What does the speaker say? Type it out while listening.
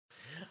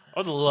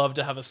I'd love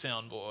to have a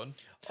soundboard.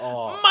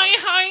 Oh, My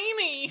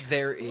hiney.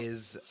 there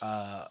is.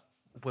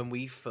 When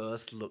we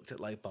first looked at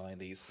like buying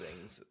these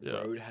things,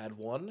 Rode had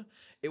one.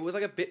 It was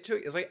like a bit too.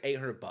 It was like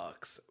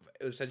 $800.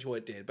 It was essentially what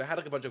it did, but it had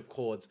like a bunch of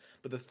cords.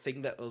 But the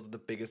thing that was the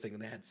biggest thing,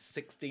 and they had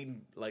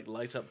 16 like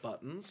light up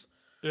buttons.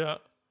 Yeah.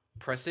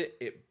 Press it,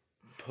 it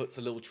puts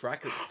a little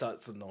track that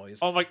starts the noise.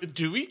 I'm like,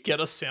 do we get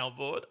a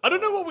soundboard? I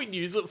don't know what we'd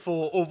use it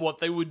for or what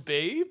they would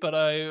be, but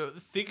I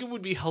think it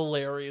would be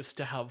hilarious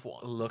to have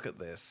one. Look at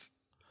this.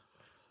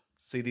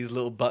 See these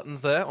little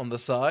buttons there on the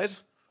side?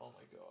 Oh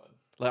my god.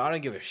 Like, I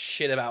don't give a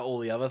shit about all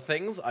the other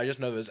things. I just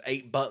know there's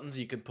 8 buttons.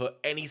 You can put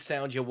any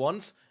sound you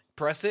want.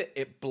 Press it,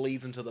 it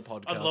bleeds into the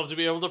podcast. I'd love to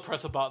be able to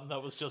press a button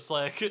that was just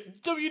like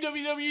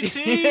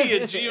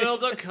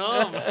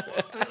www.gmail.com.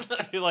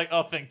 I'd be like,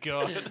 oh, thank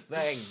God.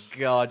 Thank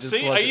God. Just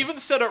See, I even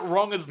said it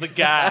wrong as the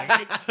gag.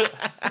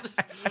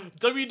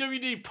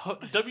 WWT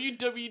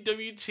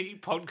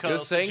podcast. You're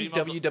saying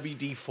gmail.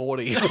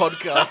 WWD40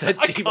 podcast at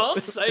I Gmail.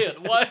 can't say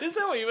it. Why is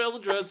our email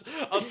address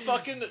a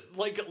fucking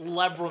like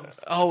labyrinth?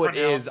 Oh, it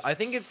pronounce? is. I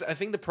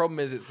think the problem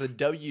is it's the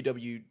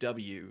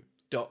www.com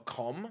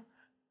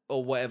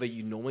or whatever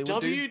you normally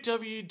would do.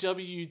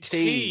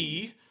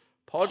 www.podcast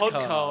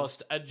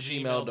at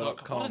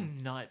gmail.com. What a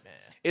nightmare.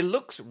 It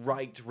looks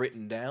right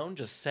written down.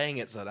 Just saying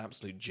it's an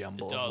absolute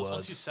jumble It of does. words.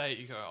 Once you say it,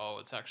 you go, oh,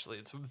 it's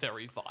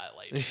very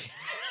violating.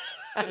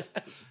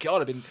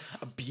 God, I've been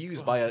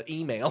abused by an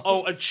email.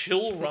 Oh, a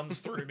chill runs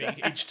through me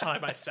each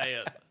time I say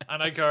it.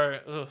 And I go,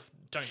 ugh,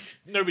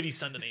 nobody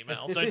send an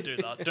email. Don't do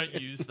that.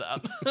 Don't use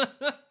that.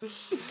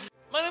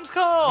 My name's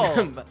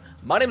Carl.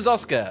 My name's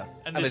Oscar.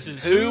 And this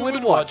is Who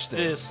Would Watch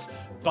This?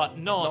 But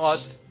we're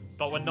not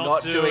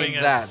Not doing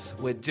it. that.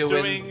 We're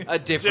doing a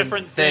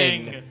different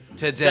thing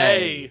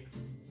today.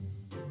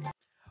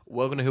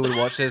 Welcome to Who Would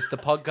Watch This, the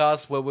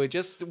podcast where we're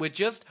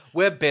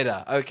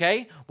bitter,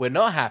 okay? We're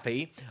not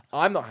happy.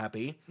 I'm not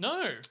happy.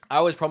 No.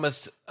 I was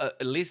promised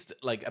at least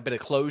like a bit of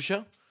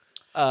closure.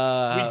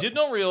 We did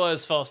not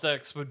realize Fast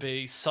X would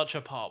be such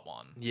a part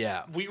one.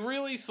 Yeah. We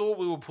really thought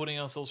we were putting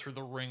ourselves through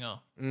the ringer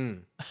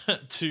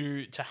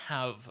to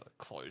have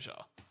closure.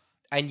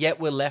 And yet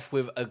we're left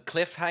with a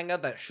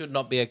cliffhanger that should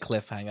not be a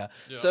cliffhanger.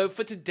 Yeah. So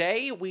for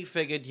today, we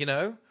figured,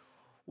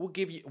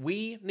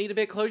 we need a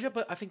bit of closure,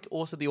 but I think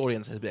also the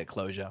audience has a bit of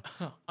closure.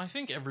 I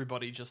think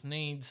everybody just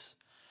needs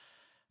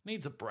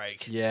a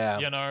break.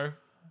 Yeah.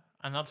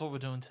 And that's what we're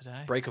doing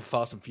today. Break of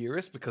Fast and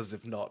Furious, because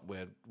if not,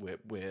 we're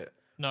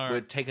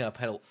taking our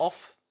pedal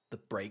off the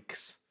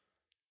brakes,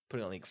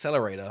 putting it on the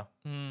accelerator,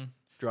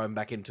 driving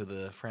back into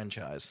the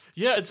franchise.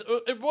 Yeah,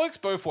 it works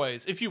both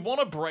ways. If you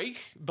want a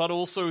break, but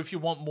also if you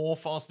want more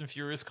Fast and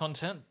Furious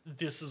content,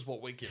 this is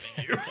what we're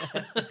giving you.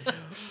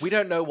 We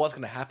don't know what's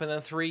going to happen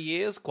in 3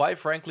 years. Quite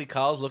frankly,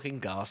 Carl's looking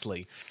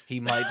ghastly. He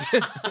might...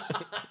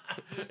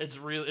 It's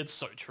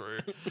so true.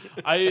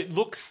 I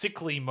look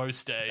sickly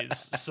most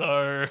days,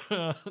 so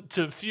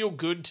to feel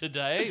good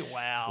today,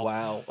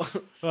 wow.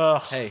 Wow.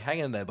 Hey, hang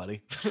in there,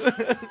 buddy.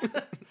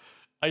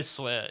 I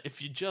swear,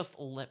 if you just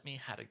let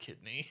me have a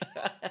kidney.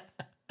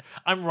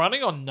 I'm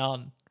running on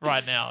none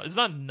right now. Isn't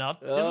that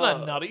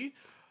nutty?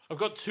 I've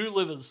got 2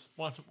 livers,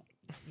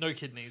 no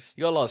kidneys.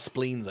 You got a lot of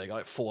spleens, though. You got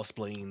like 4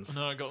 spleens.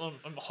 No,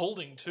 I'm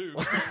holding 2.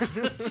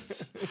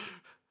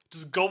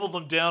 Just gobble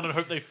them down and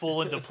hope they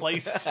fall into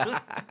place.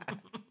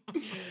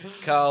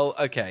 Carl,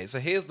 okay,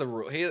 so here's the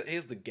rule.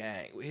 Here's the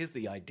gang. Here's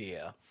the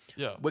idea.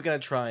 Yeah. We're gonna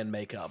try and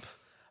make up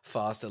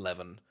Fast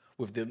 11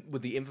 with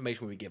the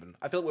information we've given.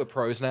 I feel like we're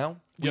pros now.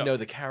 We know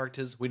the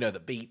characters. We know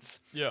the beats.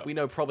 Yeah. We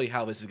know probably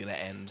how this is gonna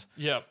end.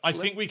 Yeah, I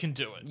think we can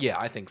do it. Yeah,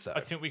 I think so. I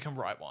think we can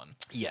write one.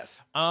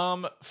 Yes.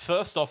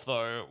 First off,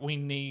 though, we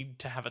need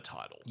to have a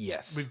title.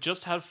 Yes. We've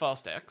just had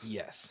Fast X.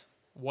 Yes.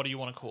 What do you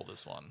want to call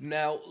this one?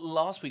 Now,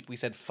 last week we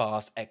said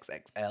Fast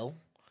XXL.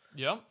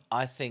 Yeah.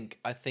 I think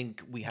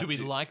we have. Do we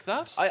like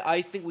that?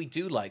 I think we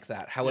do like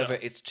that. However, Yeah.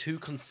 it's too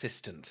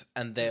consistent,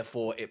 and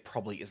therefore it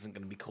probably isn't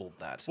going to be called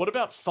that. What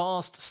about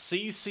Fast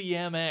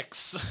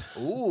CCMX?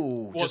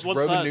 Ooh, just what's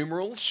Roman that?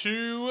 numerals.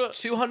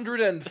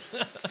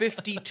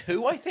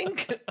 252, I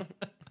think.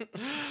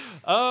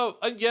 Yeah.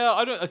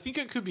 I think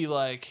it could be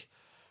like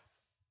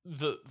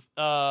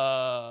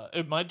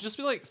it might just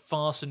be like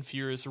Fast and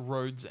Furious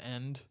Road's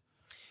End.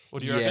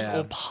 What do you reckon?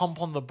 Or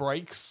Pump on the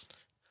Brakes.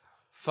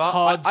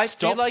 Hard I stop.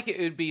 feel like it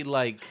would be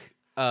like.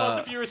 Fast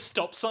and Furious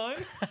stop sign.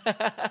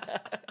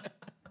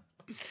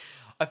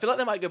 I feel like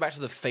they might go back to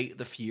the Fate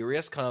the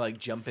Furious, kind of like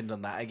jump into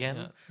that again.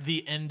 Yeah.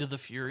 The End of the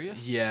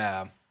Furious.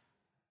 Yeah.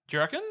 Do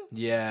you reckon?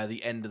 Yeah,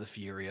 the End of the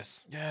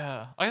Furious.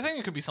 Yeah. I think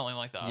it could be something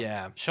like that.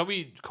 Yeah. Shall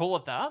we call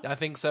it that? I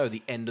think so.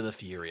 The End of the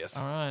Furious.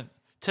 All right.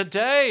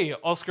 Today,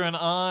 Oscar and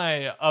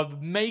I are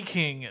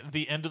making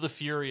The End of the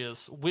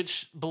Furious,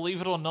 which, believe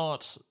it or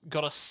not,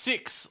 got a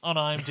 6 on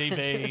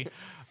IMDb.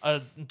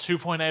 a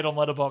 2.8 on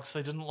Letterboxd.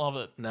 They didn't love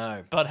it.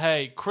 No. But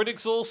hey,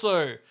 critics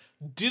also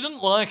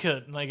didn't like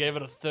it, and they gave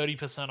it a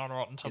 30% on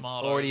Rotten Tomatoes.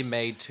 It's already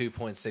made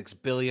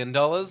 $2.6 billion.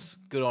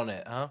 Good on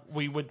it, huh?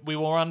 We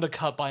were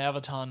undercut by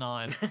Avatar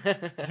 9.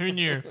 Who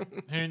knew?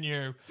 Who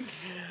knew?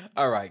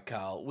 All right,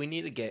 Carl. We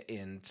need to get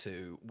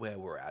into where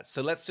we're at.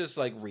 So let's just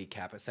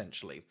recap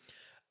essentially.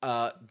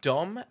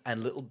 Dom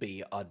and Little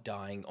B are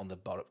dying on the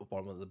bottom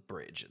of the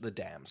bridge, the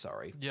dam.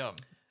 Sorry. Yeah.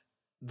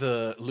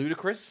 The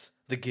Ludacris,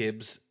 the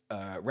Gibbs,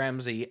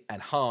 Ramsey,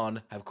 and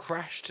Han have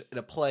crashed in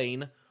a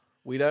plane.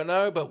 We don't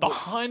know, but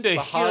behind a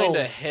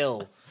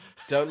hill.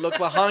 Don't look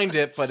behind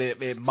it, but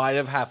it might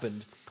have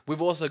happened.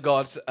 We've also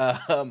got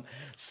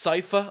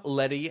Cypher,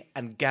 Letty,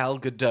 and Gal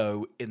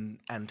Gadot in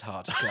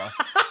Antarctica.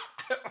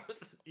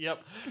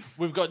 Yep.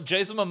 We've got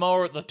Jason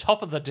Momoa at the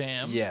top of the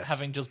dam, yes,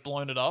 having just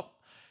blown it up.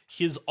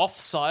 His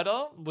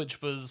offsider,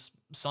 which was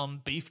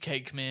some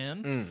beefcake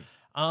man.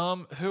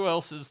 Who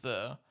else is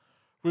there?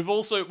 We've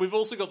also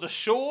got the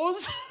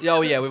Shores.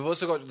 Oh yeah, we've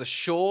also got the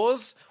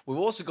Shores. We've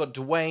also got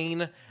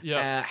Dwayne,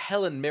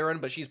 Helen Mirren,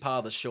 but she's part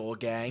of the Shore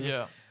gang.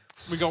 Yeah.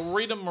 We got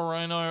Rita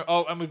Moreno.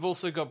 Oh, and we've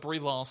also got Brie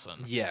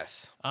Larson.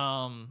 Yes.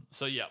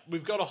 So yeah,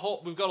 we've got a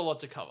lot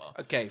to cover.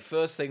 Okay,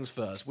 first things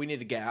first. We need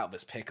to get out of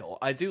this pickle.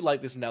 I do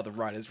like this now, the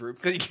writers' room,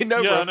 because for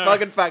a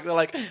fucking fact they're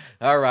like,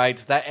 all right,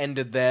 that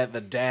ended there.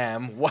 The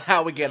dam.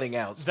 How are we getting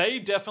out? They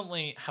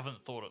definitely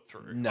haven't thought it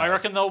through. No. I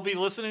reckon they'll be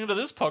listening to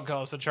this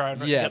podcast to try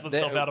and get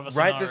themselves out of a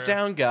scenario. Write this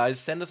down, guys.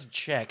 Send us a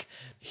check.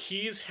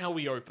 Here's how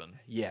we open.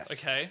 Yes.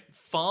 Okay.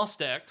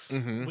 Fast X.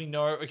 We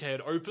know. Okay,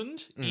 it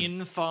opened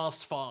in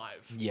Fast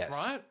 5. Yes.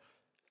 Right.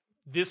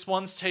 This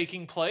one's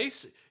taking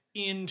place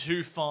in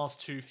Too Fast,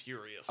 Too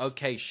Furious.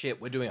 Okay,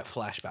 shit, we're doing a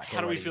flashback. How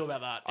do we feel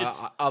about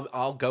that?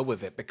 I'll go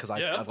with it because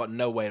I've got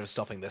no way of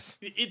stopping this.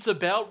 It's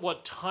about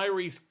what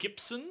Tyrese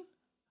Gibson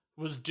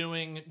was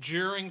doing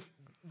during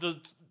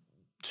the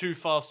Too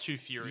Fast, Too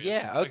Furious.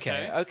 Yeah,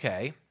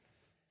 okay.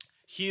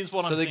 Here's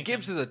what I'm thinking. So the thinking.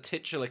 Gibbs is a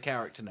titular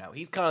character now.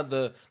 He's kind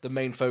of the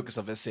main focus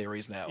of this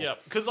series now. Yeah,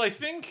 because I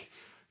think...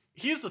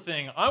 Here's the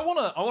thing. I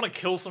wanna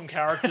kill some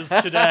characters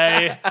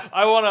today.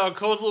 I wanna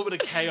cause a little bit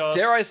of chaos.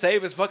 Dare I say,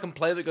 this fucking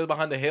plane that goes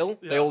behind the hill,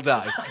 they all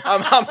die.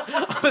 I'm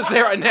gonna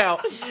say right now,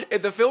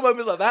 if the film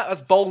opens like that,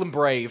 that's bold and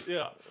brave.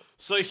 Yeah.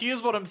 So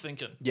here's what I'm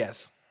thinking.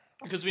 Yes.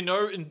 Because we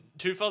know in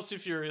Too Fast, Too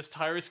Furious,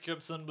 Tyrese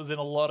Gibson was in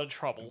a lot of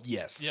trouble.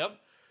 Yes. Yep.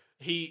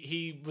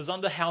 He was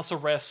under house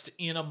arrest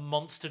in a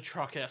monster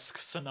truck-esque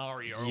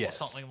scenario or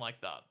something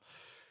like that.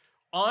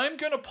 I'm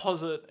going to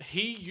posit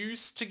he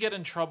used to get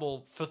in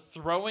trouble for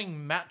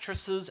throwing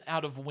mattresses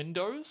out of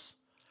windows.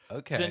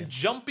 Okay. Then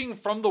jumping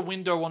from the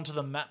window onto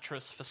the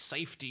mattress for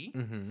safety.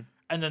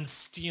 And then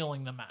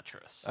stealing the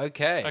mattress.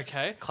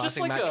 Okay.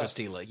 Classic mattress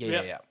stealer.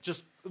 Yeah.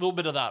 Just a little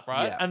bit of that,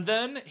 right? Yeah. And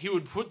then he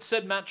would put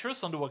said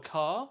mattress onto a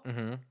car,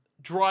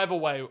 drive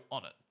away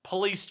on it.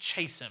 Police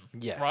chase him.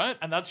 Yes. Right?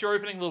 And that's your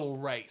opening little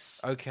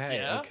race.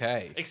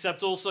 Okay.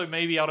 Except also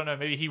maybe, I don't know,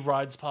 maybe he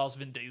rides past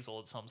Vin Diesel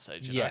at some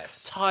stage. You know?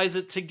 Yes. Ties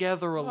it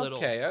together a little.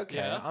 Okay.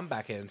 Yeah? I'm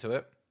back into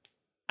it.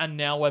 And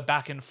now we're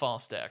back in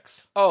Fast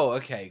X. Oh,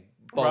 okay.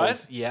 Bold.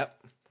 Right? Yep.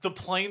 The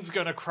plane's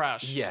gonna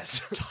crash. Yes.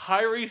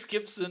 Tyrese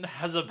Gibson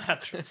has a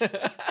mattress.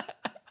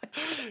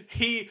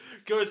 He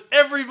goes,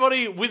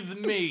 everybody with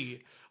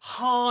me.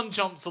 Han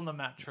jumps on the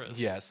mattress.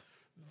 Yes.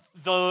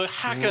 The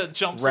hacker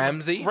jumps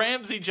Ramsey?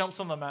 Ramsey jumps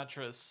on the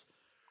mattress.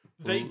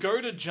 They go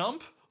to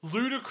jump.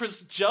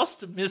 Ludacris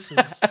just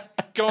misses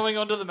going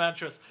onto the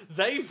mattress.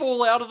 They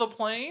fall out of the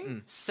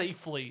plane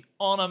safely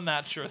on a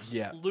mattress.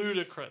 Yeah.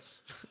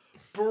 Ludacris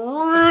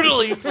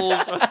brutally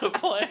falls out of the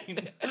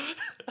plane.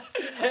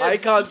 I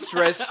can't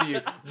stress to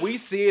you. We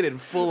see it in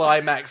full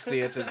IMAX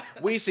theaters.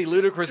 We see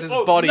Ludacris's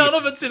body. None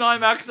of it's in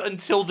IMAX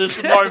until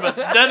this moment.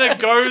 Then it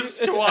goes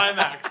to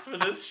IMAX for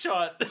this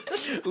shot.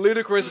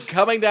 Ludacris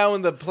coming down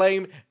when the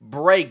plane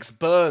breaks,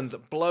 burns,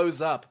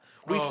 blows up.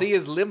 We see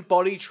his limp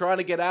body trying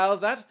to get out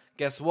of that.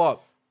 Guess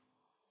what?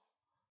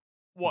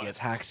 What? He gets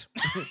hacked.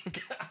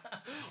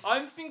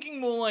 I'm thinking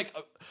more like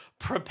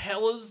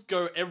propellers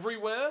go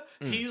everywhere.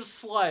 He's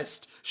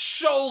sliced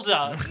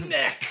shoulder,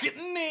 neck,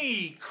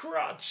 knee,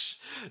 crotch.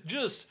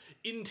 Just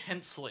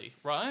intensely,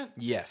 right?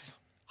 Yes.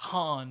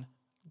 Han,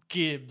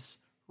 Gibbs,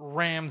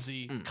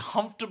 Ramsey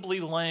comfortably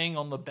laying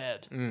on the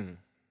bed.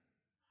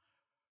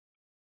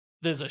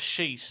 There's a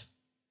sheet.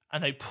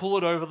 And they pull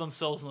it over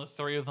themselves and the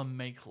three of them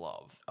make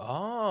love.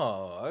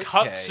 Oh, okay.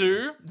 Cut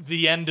to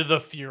the end of the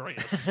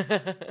Furious.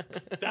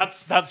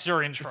 That's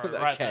your intro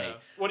right there.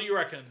 What do you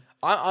reckon?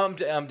 I'm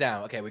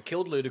down. Okay, we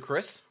killed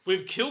Ludacris.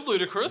 We've killed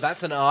Ludacris.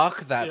 That's an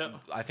arc that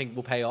I think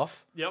will pay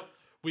off. Yep.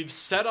 We've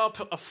set up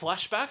a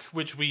flashback,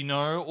 which we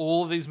know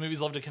all of these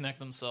movies love to connect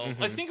themselves.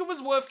 I think it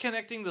was worth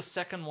connecting the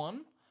second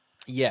one.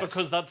 Yes.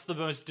 Because that's the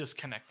most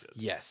disconnected.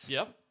 Yes.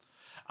 Yep.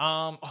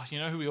 You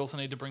know who we also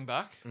need to bring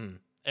back?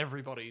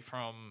 Everybody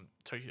from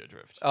Tokyo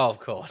Drift. Oh, of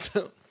course.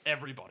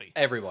 Everybody.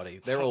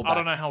 They're all back. I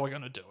don't know how we're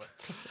going to do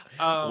it.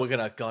 We're going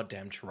to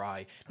goddamn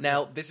try.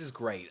 Now, this is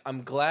great.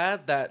 I'm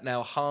glad that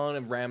now Han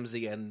and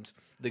Ramsey and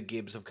the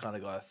Gibbs have kind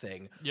of got a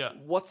thing. Yeah.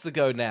 What's the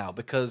go now?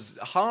 Because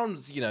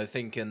Han's,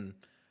 thinking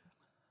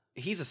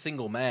he's a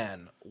single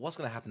man. What's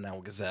going to happen now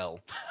with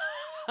Gazelle?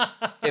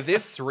 If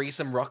this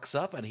threesome rocks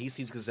up and he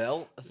sees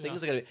Gazelle,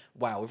 things are going to be...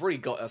 Wow, we've already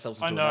got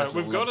ourselves into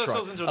we've got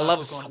ourselves into a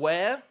love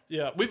square.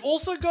 Yeah, we've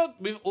also got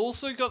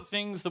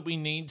things that we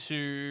need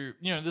to...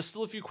 there's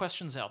still a few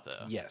questions out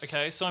there. Yes.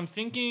 Okay, so I'm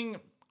thinking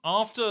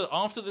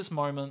after this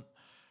moment,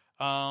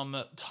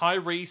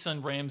 Tyrese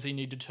and Ramsey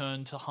need to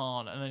turn to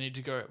Han and they need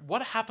to go,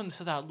 what happened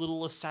to that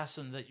little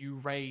assassin that you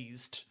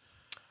raised?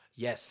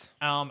 Yes.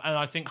 And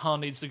I think Han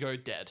needs to go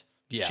dead.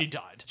 Yeah. She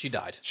died.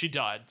 She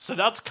died. So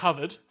that's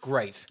covered.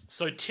 Great.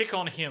 So tick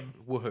on him.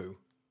 Woohoo.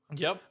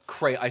 Yep.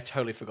 I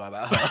totally forgot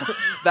about her.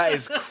 That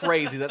is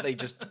crazy that they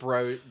just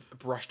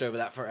brushed over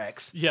that for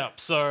X. Yep.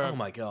 So. Oh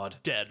my god.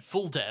 Dead.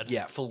 Full dead.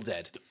 Yeah, full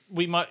dead.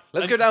 We might.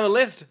 Let's go down the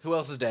list. Who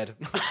else is dead?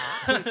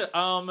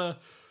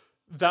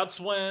 That's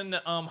when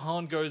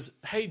Han goes,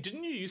 hey,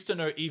 didn't you used to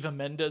know Eva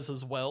Mendes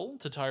as well,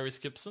 to Tyrese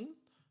Gibson?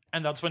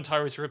 And that's when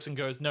Tyrese Gibson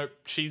goes, nope,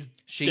 she's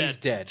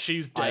dead.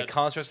 She's dead. I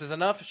can't stress this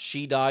enough.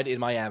 She died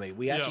in Miami.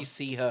 We actually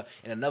see her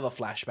in another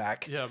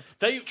flashback. Yeah.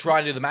 They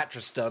try to do the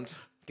mattress stunt.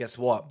 Guess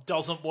what?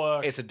 Doesn't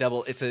work. It's a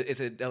double. It's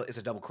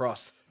a double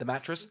cross. The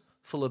mattress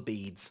full of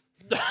beads.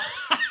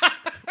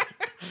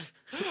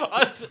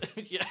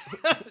 Yeah.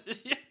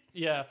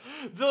 Yeah.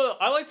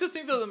 I like to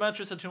think that the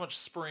mattress had too much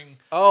spring.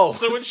 Oh.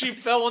 So when she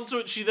fell onto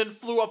it, she then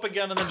flew up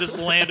again and then just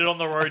landed on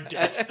the road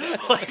dead.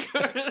 Like,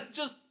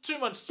 just too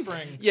much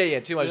spring. Yeah,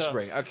 too much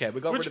spring. Okay,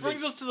 we got Which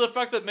brings us to the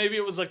fact that maybe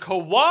it was a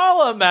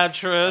koala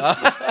mattress.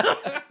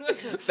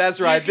 That's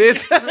right.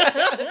 This...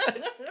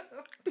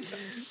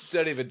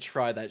 Don't even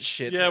try that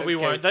shit. Yeah, we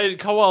won't.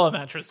 Koala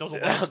mattress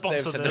doesn't want to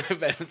sponsor this.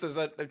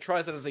 They've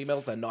tried to send us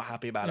emails. They're not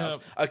happy about us.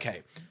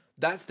 Okay.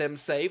 That's them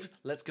saved.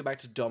 Let's go back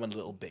to Dom and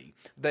Little B.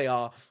 They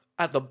are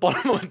at the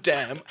bottom of a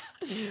dam.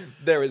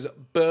 There is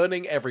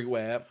burning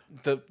everywhere.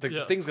 The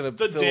thing's going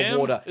to fill with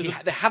water.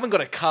 They haven't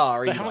got a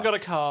car either. They haven't got a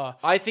car.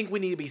 I think we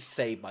need to be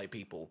saved by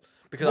people.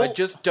 Because I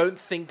just don't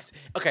think...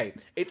 Okay,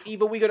 it's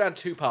either we go down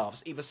two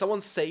paths. Either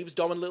someone saves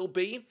Dom and Little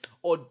B,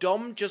 or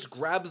Dom just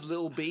grabs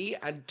Little B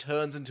and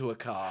turns into a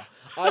car.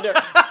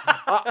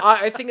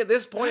 I think at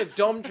this point, if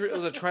Dom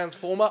was a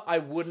transformer, I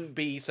wouldn't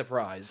be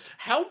surprised.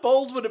 How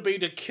bold would it be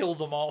to kill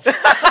them off?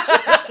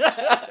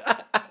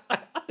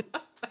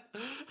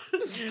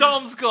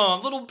 Dom's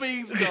gone. Little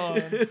B's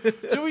gone.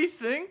 Do we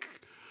think?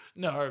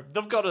 No,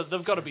 they've got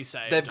to be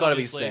saved. They've got to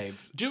be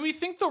saved. Do we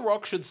think The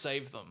Rock should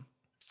save them?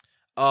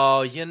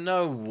 Oh, you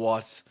know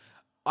what?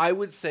 I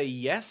would say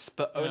yes,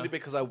 but only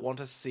because I want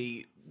to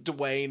see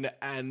Dwayne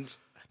and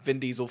Vin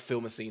Diesel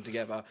film a scene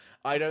together.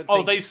 I don't think...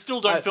 Oh, they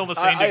still don't film a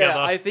scene together.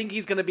 I think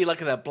he's going to be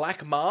like in a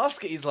black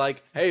mask. He's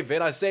like, hey,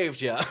 Vin, I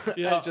saved you.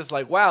 Yeah. And it's just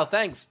like, wow,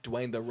 thanks,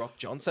 Dwayne The Rock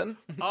Johnson.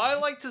 I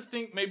like to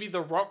think maybe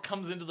The Rock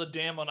comes into the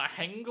dam on a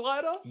hang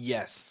glider.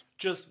 Yes.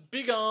 Just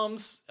big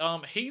arms.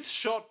 He's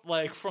shot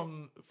like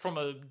from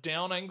a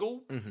down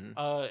angle.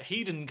 Mm-hmm.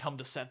 He didn't come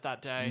to set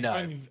that day.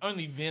 No.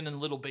 Only Vin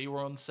and Little B were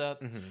on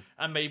set. Mm-hmm.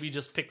 And maybe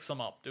just picks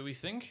them up, do we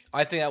think?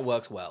 I think that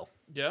works well.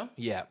 Yeah?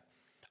 Yeah.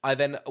 I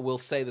then will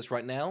say this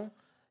right now.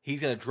 He's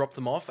going to drop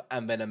them off,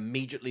 and then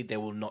immediately they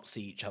will not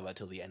see each other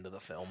till the end of the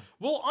film.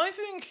 Well, I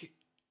think...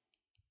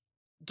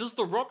 Does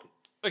The Rock...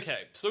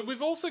 Okay, so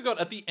we've also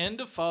got, at the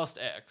end of Fast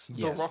X,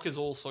 Yes. The Rock is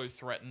also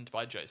threatened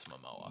by Jason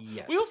Momoa.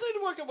 Yes. We also need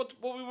to work out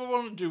what we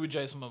want to do with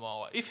Jason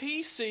Momoa. If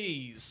he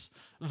sees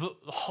the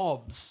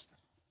Hobbs...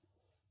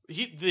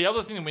 the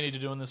other thing that we need to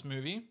do in this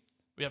movie,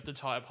 we have to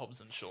tie up Hobbs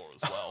and Shaw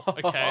as well.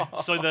 Okay,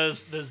 so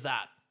there's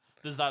that.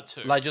 There's that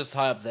too. Like, just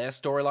tie up their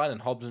storyline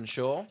and Hobbs and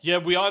Shaw? Yeah,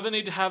 we either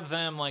need to have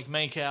them like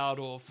make out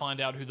or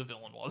find out who the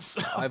villain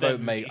was. I vote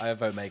make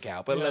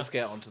out, but let's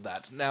get onto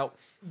that. Now,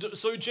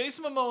 so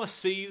Jason Momoa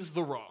sees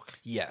The Rock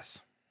yes.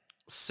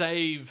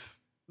 save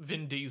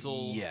Vin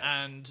Diesel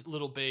and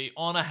Little B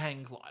on a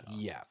hang glider.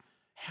 Yeah.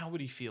 How would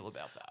he feel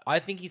about that? I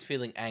think he's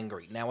feeling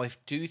angry. Now, I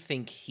do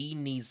think he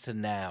needs to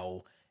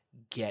now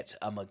get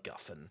a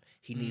MacGuffin.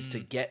 He needs to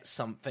get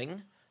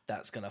something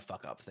that's gonna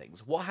fuck up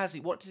things. What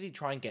did he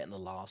try and get in the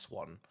last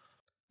one?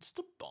 Just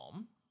a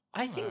bomb.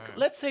 I think,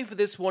 let's say for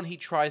this one, he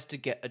tries to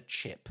get a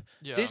chip.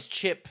 Yeah. This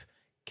chip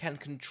can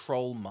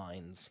control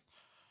minds.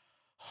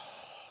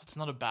 It's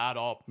not a bad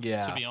op,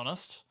 to be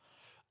honest.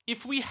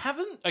 If we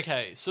haven't...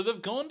 Okay, so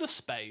they've gone to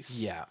space.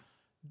 Yeah.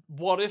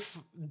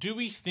 Do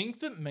we think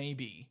that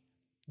maybe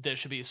there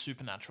should be a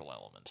supernatural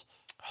element?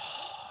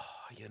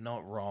 You're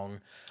not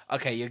wrong.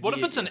 Okay. What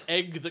if it's an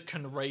egg that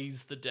can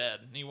raise the dead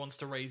and he wants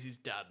to raise his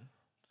dad?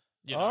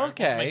 You know, wants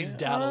to make his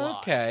dad alive.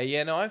 Okay,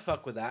 yeah, no, I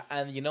fuck with that.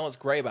 And you know what's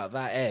great about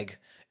that egg?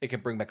 It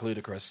can bring back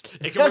Ludacris.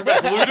 It can bring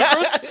back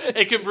Ludacris.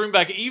 It can bring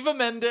back Eva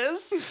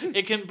Mendes.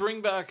 It can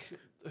bring back...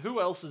 Who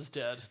else is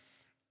dead?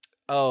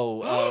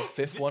 Oh,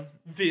 fifth one?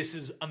 This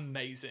is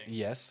amazing.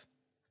 Yes.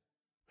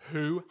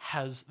 Who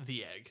has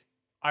the egg?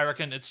 I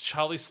reckon it's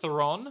Charlize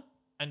Theron,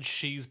 and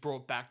she's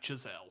brought back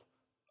Giselle.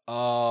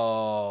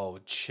 Oh,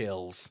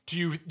 chills.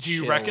 Do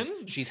you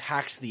reckon? She's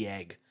hacked the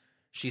egg.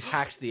 She's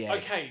hacked the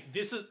egg. Okay,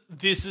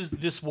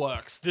 this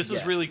works. This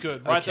is really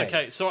good, right?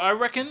 Okay, so I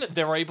reckon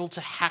they're able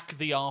to hack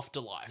the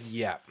afterlife.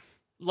 Yeah.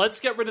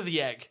 Let's get rid of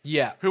the egg.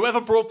 Yeah. Whoever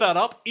brought that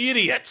up,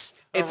 idiots.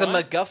 It's a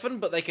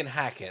MacGuffin, but they can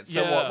hack it.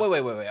 So what?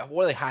 Wait.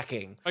 What are they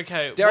hacking?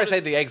 Okay. Dare I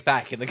say the egg's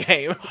back in the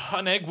game?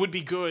 An egg would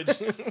be good.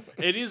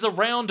 It is a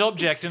round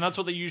object, and that's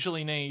what they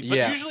usually need.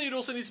 But usually it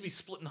also needs to be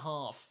split in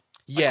half.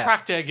 Yeah. A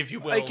cracked egg, if you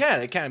will. It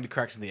can be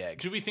cracked in the egg.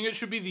 Do we think it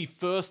should be the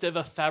first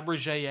ever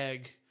Fabergé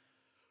egg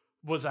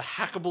was a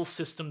hackable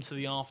system to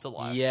the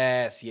afterlife?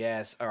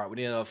 Yes. All right, we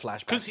need another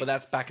flashback, but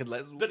that's back in...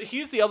 But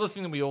here's the other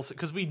thing that we also...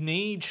 Because we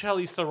need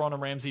Charlize Theron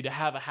and Ramsey to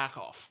have a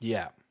hack-off.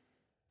 Yeah.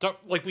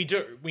 We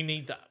do. We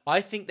need that.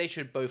 I think they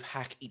should both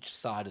hack each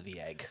side of the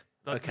egg.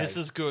 Okay. This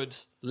is good.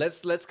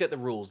 Let's get the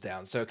rules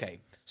down. So,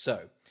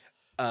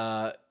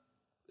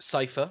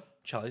 Cypher,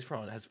 Charlize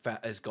Theron,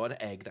 has got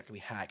an egg that can be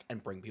hacked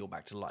and bring people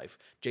back to life.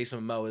 Jason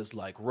Momoa's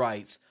like,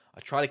 right... I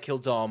try to kill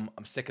Dom.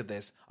 I'm sick of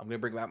this. I'm going to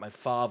bring back my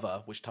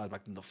father, which ties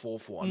back to the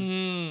fourth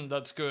one.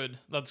 That's good.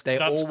 They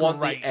all want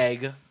the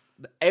egg.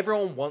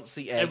 Everyone wants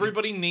the egg.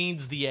 Everybody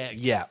needs the egg.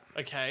 Yeah.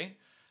 Okay.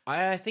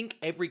 I think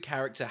every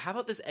character... How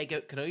about this egg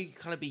can only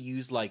kind of be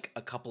used like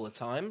a couple of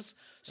times?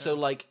 So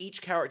like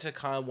each character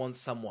kind of wants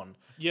someone.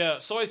 Yeah,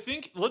 so I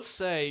think, let's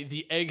say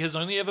the egg has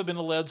only ever been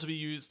allowed to be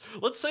used...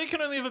 Let's say it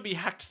can only ever be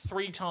hacked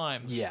 3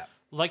 times. Yeah.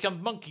 Like a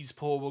monkey's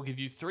paw will give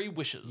you 3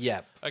 wishes.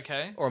 Yeah.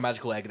 Okay? Or a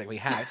magical egg that can be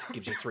hacked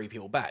gives you 3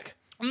 people back.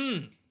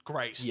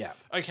 Great. Yeah.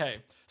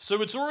 Okay.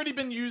 So it's already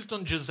been used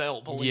on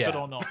Giselle, believe it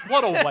or not.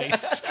 What a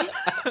waste.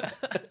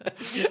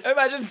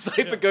 Imagine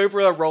Cypher go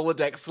for a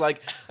Rolodex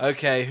like,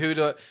 okay, who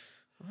do I...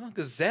 Well,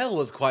 Gazelle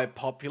was quite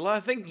popular. I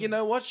think, you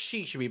know what?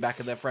 She should be back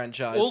in their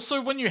franchise.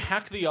 Also, when you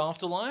hack the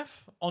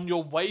afterlife, on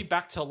your way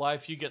back to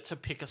life, you get to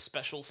pick a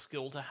special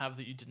skill to have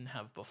that you didn't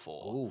have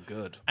before. Oh,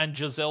 good. And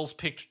Giselle's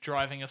picked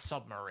driving a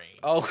submarine.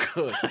 Oh,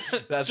 good.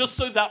 That's... Just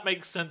so that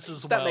makes sense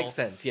as well. That makes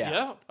sense, yeah.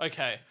 Yeah?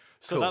 Okay.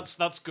 So cool.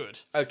 that's good.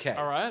 Okay.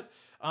 All right.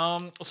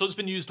 So it's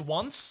been used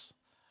once,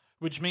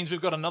 which means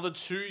we've got another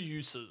 2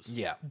 uses.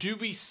 Yeah. Do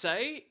we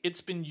say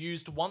it's been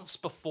used once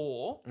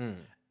before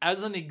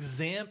as an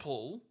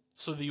example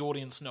so the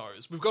audience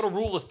knows? We've got a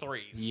rule of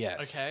 3s.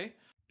 Yes. Okay.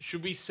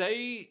 Should we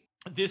say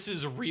this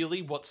is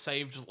really what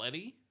saved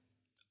Letty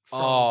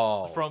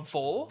from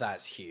 4?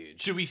 That's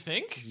huge. Do we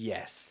think?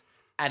 Yes.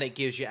 And it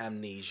gives you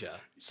amnesia.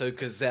 So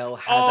Gazelle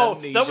has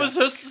amnesia. That was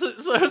her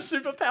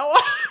superpower.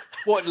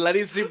 What,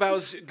 Letty's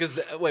superpowers?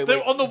 Gazelle... Wait.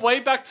 On the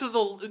way back to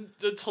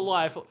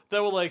life, they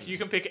were like, you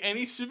can pick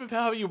any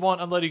superpower you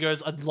want, and Letty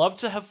goes, I'd love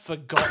to have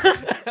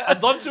forgotten.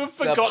 I'd love to have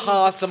forgotten. The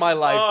past of my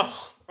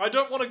life. I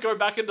don't want to go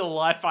back into the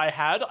life I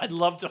had. I'd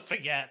love to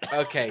forget.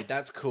 Okay,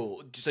 that's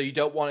cool. So you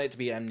don't want it to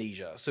be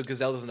amnesia. So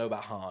Gazelle doesn't know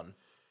about Han.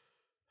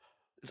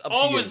 It's up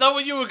to you. Is that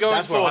what you were going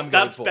That's for? What I'm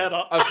That's going for.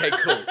 better. Okay,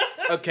 cool.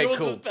 Okay, Yours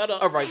cool. is better.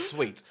 All right,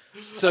 sweet.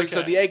 So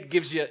the egg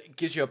gives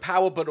you a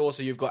power, but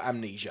also you've got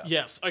amnesia.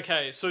 Yes.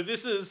 Okay. So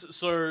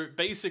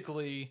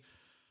basically.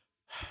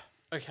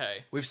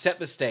 Okay. We've set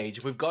the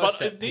stage. We've got a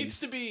set it needs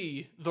to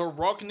be The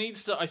Rock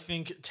needs to, I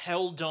think,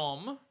 tell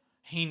Dom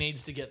he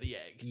needs to get the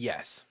egg.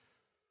 Yes.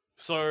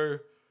 So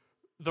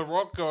The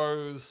Rock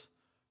goes,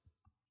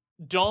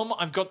 Dom,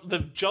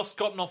 they've just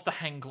gotten off the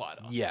hang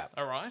glider. Yeah.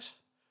 All right.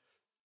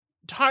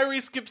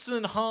 Tyrese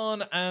Gibson,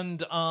 Han,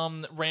 and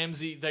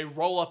Ramsey, they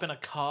roll up in a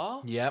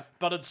car. Yep.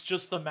 But it's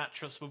just the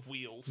mattress with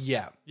wheels.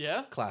 Yeah.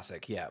 Yeah?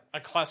 Classic, yeah. A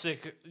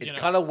classic, It's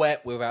kind of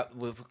wet with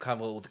kind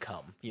of all the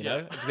cum, you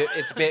know?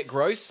 It's a bit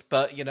gross,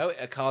 but, you know,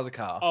 a car's a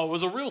car. Oh, it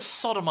was a real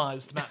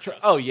sodomized mattress.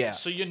 Oh, yeah.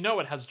 So you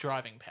know it has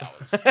driving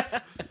powers.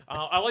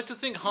 I like to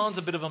think Han's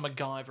a bit of a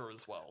MacGyver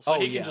as well. So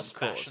he can just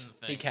fashion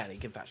things. He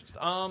can fashion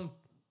stuff.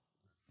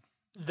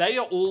 They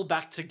are all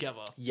back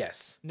together.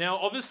 Yes. Now,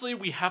 obviously,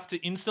 we have to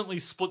instantly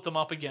split them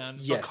up again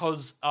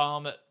because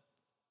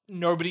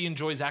nobody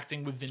enjoys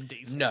acting with Vin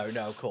Diesel. No,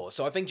 of course.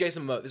 So I think this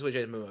is where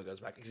Jason Momoa goes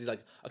back, because he's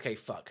like, okay,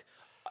 fuck.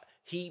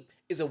 He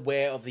is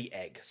aware of the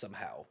egg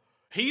somehow.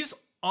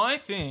 I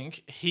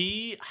think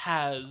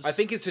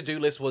his to-do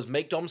list was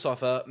make Dom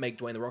suffer, make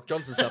Dwayne The Rock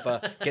Johnson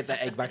suffer, get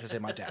that egg back to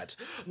save my dad.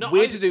 No,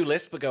 Weird to-do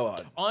list, but go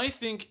on. I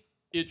think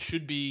it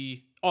should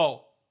be...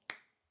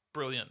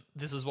 brilliant.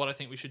 This is what I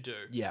think we should do.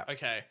 Yeah.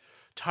 Okay.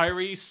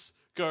 Tyrese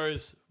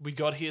goes, we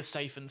got here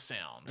safe and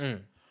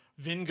sound.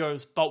 Vin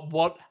goes, but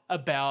what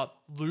about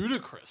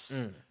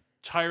Ludacris?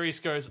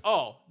 Tyrese goes,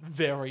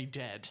 very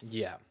dead.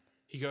 Yeah.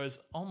 He goes,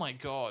 oh my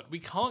God, we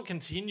can't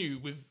continue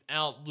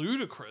without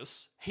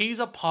Ludacris. He's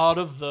a part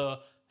of the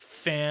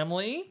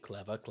family.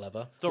 Clever.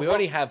 We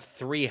already have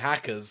 3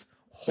 hackers.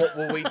 What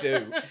will we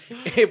do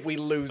if we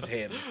lose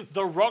him?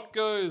 The Rock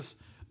goes,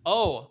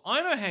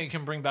 I know how you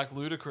can bring back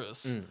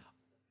Ludacris.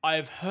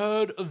 I've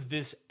heard of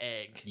this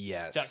egg.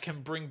 Yes. That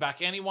can bring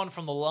back anyone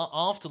from the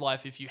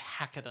afterlife if you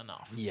hack it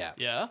enough. Yeah.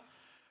 Yeah?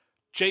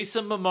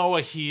 Jason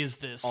Momoa hears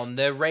this. On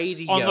the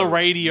radio.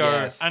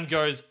 Yes. And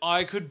goes,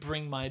 I could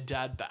bring my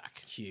dad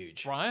back.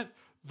 Huge. Right?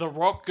 The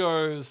Rock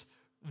goes,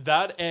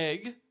 that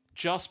egg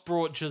just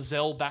brought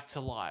Giselle back to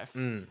life,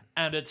 and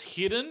it's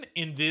hidden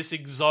in this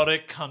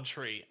exotic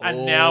country,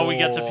 and now we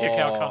get to pick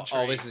our country.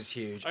 Oh, this is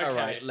huge. All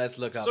right, let's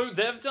look up. So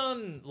they've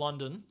done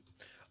London.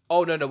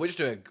 Oh, no, we're just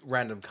doing a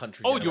random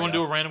country generator. Do you want to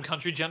do a random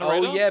country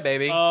generator? Oh, yeah,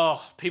 baby.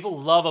 Oh, people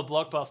love a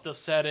blockbuster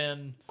set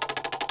in...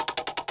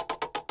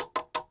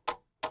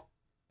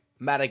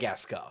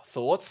 Madagascar.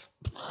 Thoughts?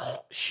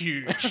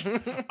 Huge.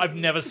 I've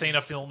never seen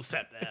a film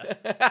set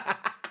there.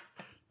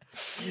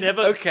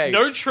 Never. Okay.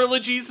 No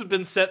trilogies have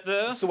been set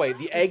there. So wait,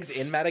 the egg's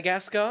in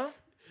Madagascar?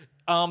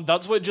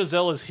 That's where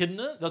Giselle has hidden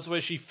it. That's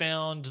where she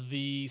found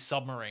the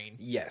submarine.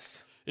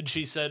 Yes. And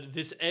she said,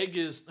 this egg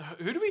is...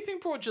 Who do we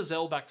think brought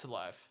Giselle back to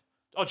life?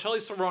 Oh,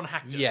 Charlize Theron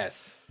hacked it.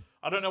 Yes.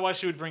 I don't know why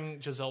she would bring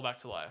Giselle back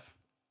to life.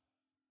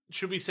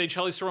 Should we say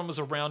Charlize Theron was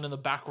around in the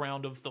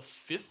background of the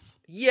fifth?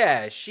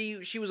 Yeah, she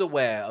was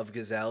aware of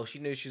Gazelle. She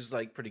knew she was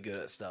like pretty good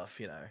at stuff,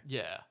 you know.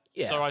 Yeah.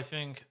 Yeah. So I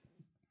think...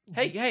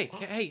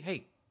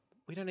 Hey.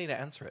 We don't need to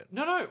answer it.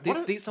 No.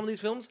 Some of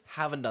these films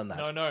haven't done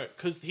that. No,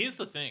 because here's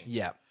the thing.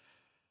 Yeah.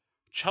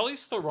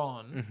 Charlize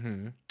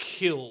Theron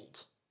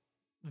killed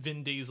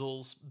Vin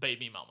Diesel's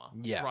baby mama.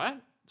 Yeah. Right?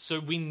 So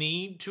we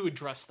need to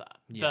address that.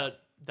 Yeah.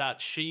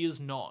 That she is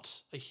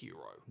not a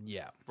hero.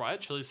 Yeah.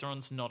 Right? Charlize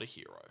Theron's not a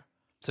hero.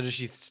 So does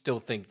she still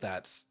think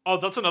that's... Oh,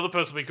 that's another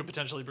person we could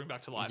potentially bring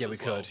back to life. Yeah, we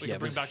as well. could. Yeah,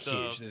 bring back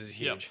huge. This is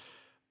huge.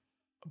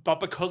 But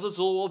because it's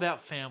all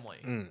about family,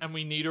 and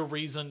we need a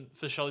reason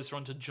for Charlize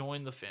Theron to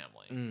join the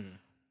family,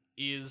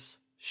 is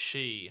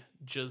she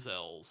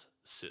Giselle's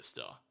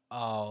sister?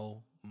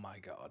 Oh my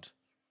god.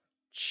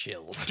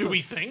 Chills. Do we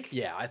think?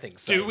 Yeah, I think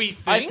so. Do we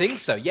think? I think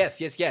so. Yes.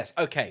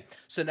 Okay.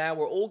 So now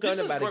we're all going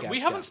to Madagascar. Great.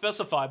 We haven't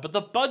specified, but the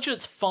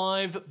budget's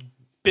 $5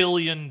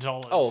 billion.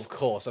 Oh, of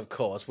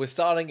course. We're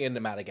starting in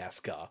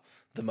Madagascar,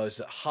 the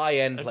most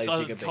high-end place you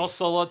can It be. costs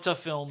a lot to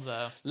film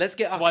there. Let's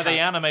get That's why they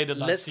animated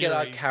that Let's series. get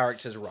our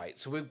characters right.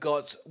 So we've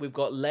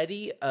got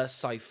Letty,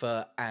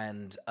 Cypher,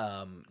 and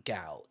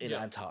Gal in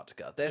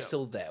Antarctica. They're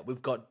still there.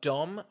 We've got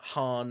Dom,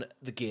 Han,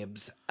 the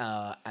Gibbs,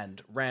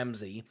 and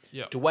Ramsey,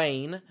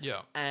 Dwayne,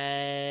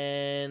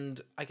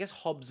 and I guess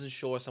Hobbs and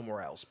Shaw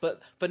somewhere else.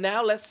 But for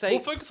now, let's say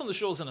We'll focus on the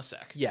shores in a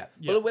sec. yeah.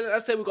 But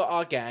let's say we've got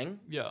our gang.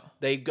 Yeah.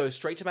 They go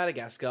straight to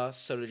Madagascar.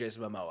 So do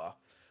Jason Momoa.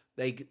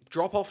 They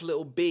drop off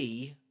Little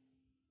B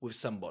with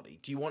somebody.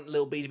 Do you want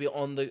Little B to be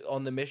on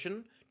the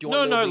mission? Do you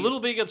want No. B? Little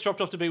B gets dropped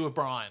off to be with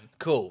Brian.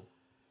 Cool.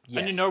 Yes.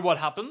 And you know what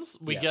happens?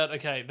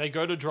 They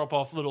go to drop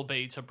off Little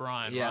B to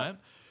Brian, right?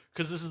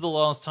 Because this is the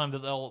last time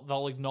that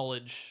they'll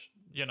acknowledge,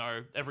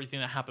 everything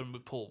that happened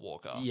with Paul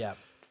Walker. Yeah.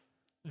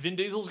 Vin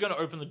Diesel's going to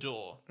open the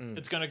door.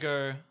 It's going to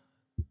go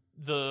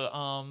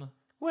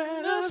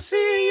When I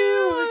see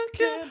you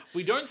again.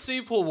 We don't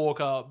see Paul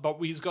Walker, but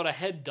he's got a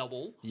head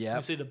double. Yeah.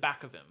 We see the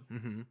back of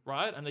him,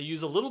 right? And they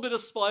use a little bit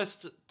of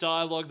spliced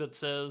dialogue that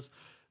says,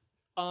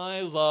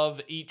 I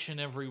love each and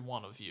every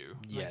one of you.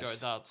 And they go,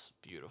 that's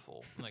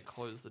beautiful. And they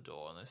close the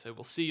door and they say,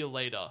 we'll see you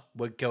later.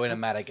 We're going to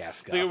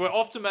Madagascar. We're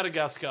off to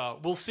Madagascar.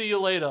 We'll see you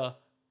later,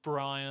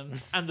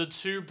 Brian. And the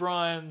two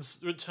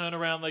Brians turn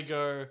around, they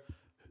go,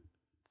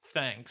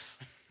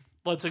 thanks.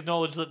 Let's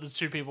acknowledge that there's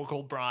two people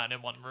called Brian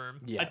in one room.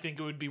 Yeah. I think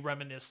it would be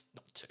reminiscent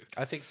not to.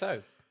 I think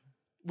so.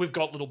 We've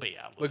got Little B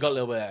out. We've got a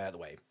little bit out of the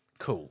way.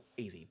 Cool.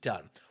 Easy.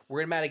 Done.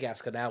 We're in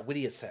Madagascar now. We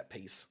need a set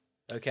piece.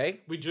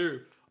 Okay? We do.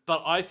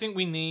 But I think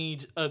we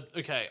need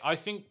I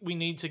think we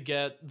need to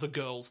get the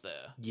girls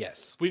there.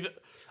 Yes.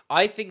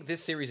 I think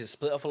this series is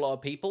split off a lot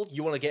of people.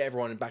 You want to get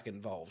everyone back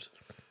involved.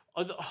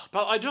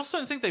 But I just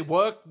don't think they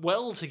work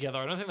well together.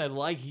 I don't think they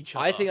like each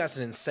other. I think that's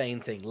an insane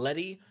thing.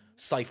 Letty,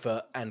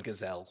 Cypher, and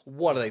Gazelle.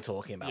 What are they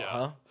talking about,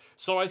 huh?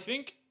 So I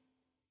think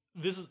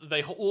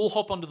they all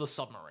hop onto the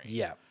submarine.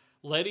 Yeah.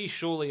 Letty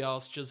surely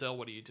asks Giselle,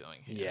 what are you doing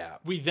here? Yeah.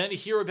 We then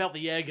hear about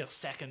the egg a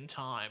second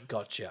time.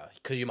 Gotcha.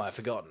 Because you might have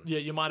forgotten. Yeah,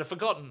 you might have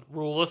forgotten.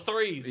 Rule of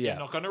threes. Yeah. You're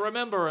not going to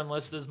remember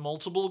unless there's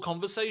multiple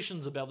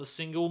conversations about the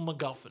single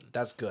MacGuffin.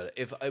 That's good.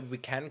 If we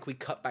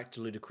cut back to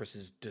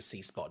Ludacris's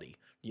deceased body?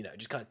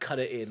 Just kind of cut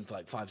it in for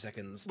like 5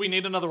 seconds. We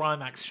need another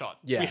IMAX shot.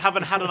 Yeah. We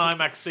haven't had an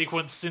IMAX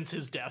sequence since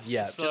his death.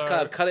 Yeah, so... just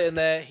kind of cut it in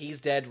there. He's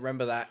dead.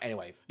 Remember that.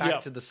 Anyway,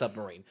 back to the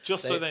submarine.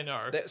 Just so they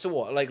know. So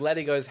what? Like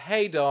Letty goes,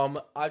 hey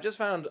Dom, I've just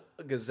found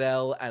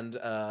Gazelle and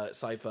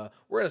Cypher.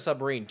 We're in a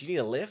submarine. Do you need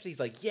a lift? He's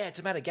like, yeah,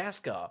 to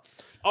Madagascar.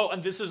 Oh,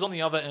 and this is on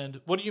the other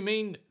end. What do you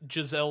mean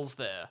Giselle's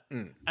there?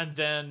 And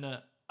then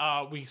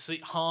we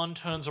see Han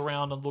turns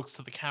around and looks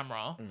to the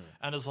camera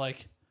and is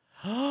like,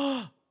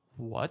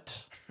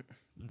 what?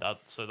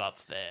 So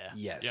that's there.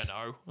 Yes.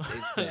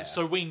 It's there.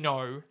 So we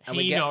know. And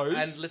he knows.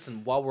 And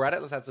listen, while we're at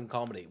it, let's add some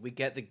comedy. We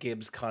get the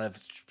Gibbs kind of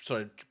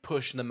sort of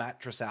pushing the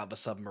mattress out of the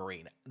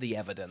submarine. The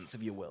evidence,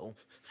 if you will.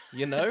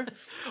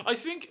 I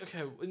think,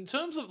 in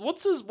terms of,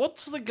 what's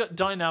the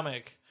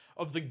dynamic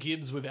of the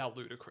Gibbs without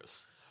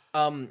Ludacris?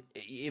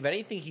 If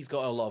anything, he's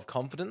got a lot of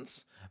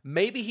confidence.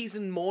 Maybe he's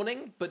in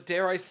mourning, but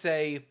dare I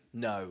say,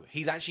 no.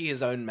 He's actually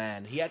his own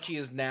man. He actually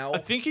is now... I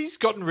think he's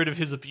gotten rid of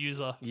his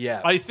abuser.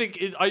 Yeah. I think,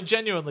 he's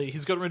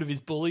gotten rid of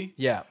his bully.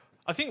 Yeah.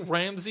 I think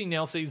Ramsey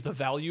now sees the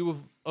value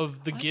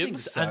of the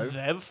Gibbs, so. and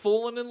they've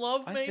fallen in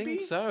love. I Maybe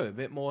think so. A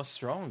bit more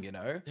strong,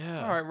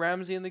 Yeah. All right,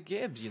 Ramsey and the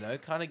Gibbs,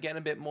 kind of getting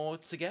a bit more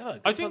together.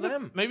 Good I think for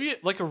them. that maybe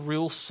like a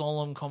real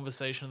solemn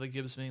conversation of the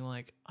Gibbs being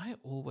like, I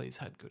always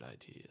had good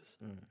ideas,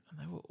 and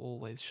they were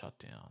always shut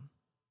down,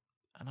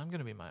 and I'm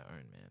gonna be my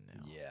own man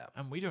now. Yeah.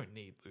 And we don't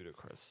need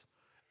Ludacris,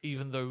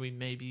 even though we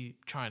may be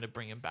trying to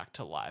bring him back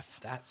to life.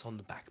 That's on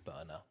the back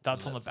burner.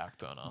 That's on the back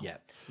burner. Yeah.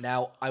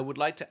 Now, I would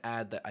like to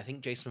add that I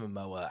think Jason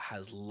Momoa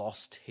has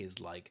lost his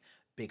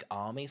big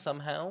army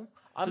somehow.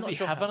 Does he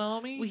have an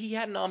army? Well, he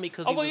had an army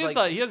because Oh, well,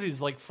 he has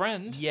his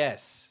friend.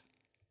 Yes.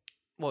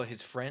 Well,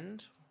 his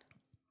friend.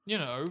 You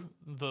know,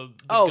 the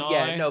Oh guy.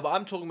 yeah, no, but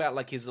I'm talking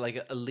about his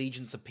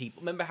allegiance of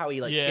people. Remember how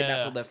he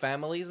kidnapped all their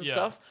families and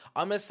stuff?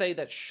 I'm gonna say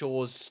that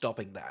Shaw's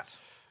stopping that.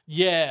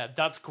 Yeah,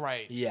 that's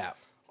great. Yeah.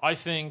 I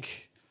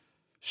think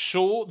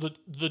Shaw,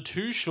 the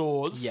two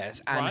Shaws.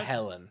 Yes, and right?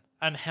 Helen.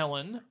 And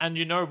Helen. And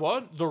you know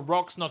what? The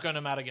Rock's not going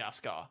to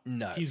Madagascar.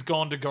 No. He's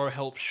gone to go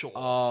help Shaw.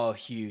 Oh,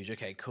 huge.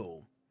 Okay,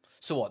 cool.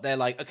 So what? They're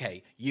like,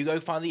 okay, you go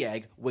find the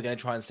egg. We're going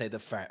to try and save the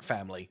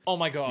family. Oh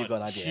my God. You've got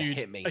an idea. Huge,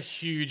 Hit me. A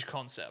huge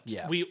concept.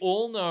 Yeah. We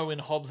all know in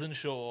Hobbs and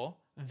Shaw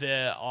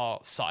there are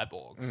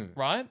cyborgs,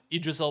 right?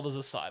 Idris Elba's a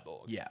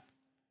cyborg. Yeah.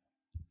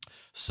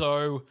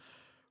 So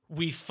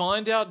we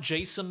find out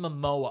Jason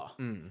Momoa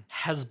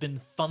has been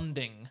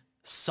funding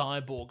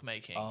cyborg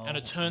making. And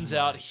it turns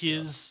out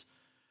his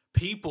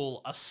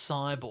people are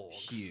cyborgs.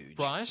 Huge.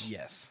 Right?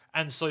 Yes.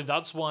 And so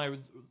that's why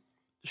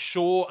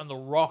Shaw and The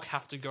Rock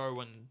have to go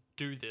and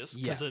do this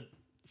because it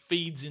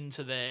feeds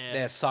into their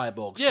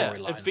cyborg yeah,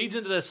 storyline. it feeds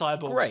into their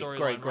cyborg storyline,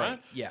 great.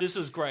 right? Yeah. This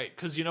is great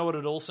because you know what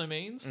it also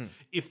means?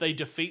 If they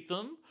defeat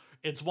them,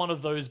 it's one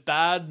of those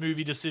bad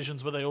movie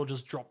decisions where they all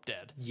just drop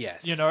dead.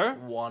 Yes. You know?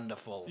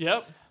 Wonderful.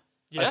 Yep.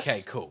 Yes. Okay,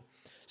 cool.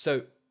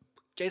 So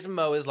Jason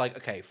Momoa is like,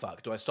 okay,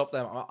 fuck, do I stop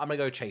them? I'm gonna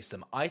go chase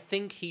them. I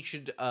think he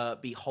should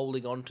be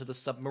holding on to the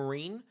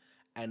submarine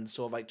and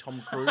sort of like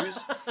Tom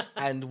Cruise.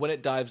 And when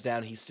it dives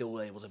down, he's still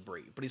able to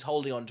breathe. But he's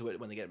holding on to it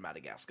when they get to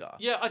Madagascar.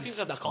 Yeah, I He's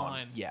think that's stuck on.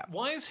 fine. Yeah.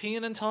 Why is he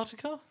in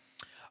Antarctica?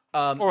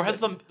 Or has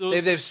them?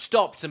 They've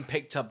stopped and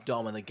picked up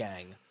Dom and the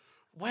gang.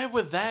 Where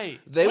were they?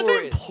 They were were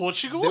they in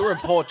Portugal? They were in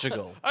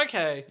Portugal.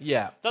 Okay.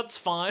 Yeah. That's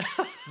fine.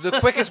 The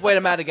quickest way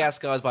to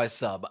Madagascar is by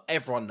sub.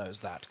 Everyone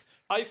knows that.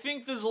 I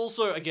think there's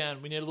also,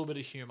 again, we need a little bit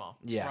of humor.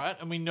 Yeah. Right?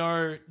 And we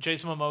know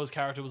Jason Momoa's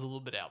character was a little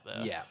bit out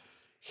there. Yeah.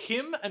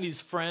 Him and his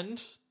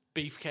friend,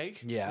 Beefcake.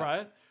 Yeah.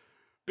 Right?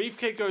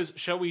 Beefcake goes,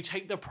 shall we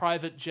take the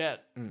private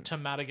jet to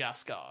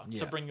Madagascar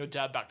to bring your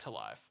dad back to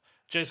life?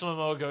 Jason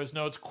Momoa goes,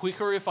 no, it's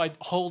quicker if I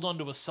hold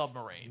onto a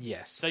submarine.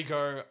 Yes. They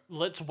go,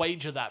 let's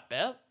wager that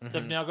bet.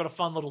 They've now got a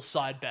fun little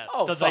side bet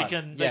Oh, that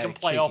fun. they can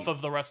play off cheeky.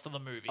 of the rest of the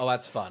movie. Oh,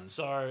 that's fun.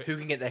 So who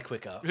can get there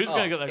quicker? Who's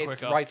gonna get there It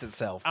quicker? writes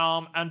itself.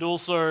 and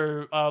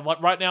also,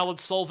 right now,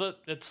 let's solve it.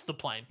 It's the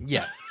plane.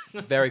 Yeah.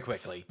 Very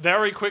quickly.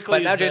 Very quickly.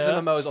 But now is Jason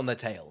there. Momoa's on the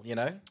tail, you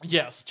know?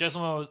 Yes,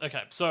 Jason Momoa.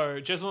 Okay, so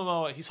Jason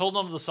Momoa, he's holding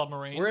onto the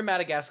submarine. We're in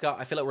Madagascar.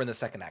 I feel like we're in the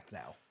second act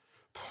now.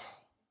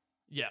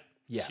 Yeah.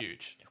 Yeah.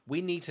 Huge.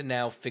 We need to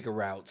now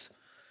figure out.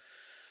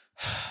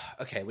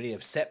 Okay, we need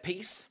a set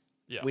piece.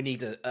 Yeah. We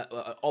need an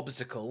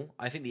obstacle.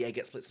 I think the egg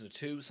gets split into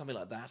two, something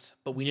like that.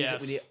 But we need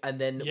Yes. and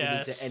then we need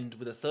Yes. to end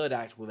with a third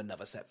act with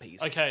another set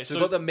piece. Okay, so so-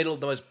 we've got the middle,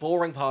 the most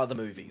boring part of the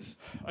movies.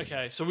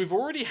 Okay, so we've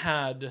already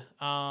had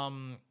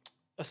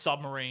a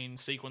submarine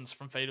sequence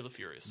from Fate of the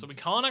Furious, so we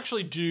can't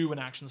actually do an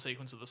action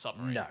sequence with a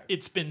submarine. No.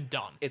 It's been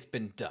done. It's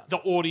been done. The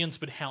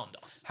audience would hound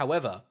us.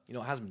 However, you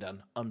know what hasn't been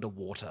done?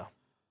 Underwater.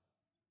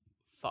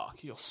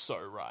 Fuck, you're so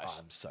right.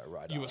 I'm so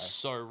right. You aren't are I?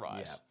 so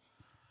right. Yeah.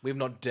 We've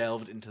not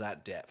delved into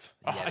that depth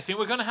yet. I think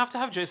we're going to have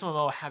Jason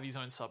Momoa have his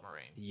own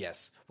submarine.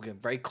 Yes, we're getting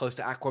very close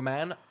to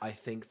Aquaman. I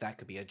think that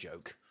could be a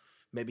joke.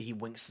 Maybe he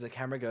winks to the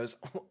camera and goes,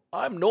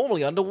 I'm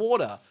normally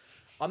underwater.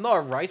 I'm not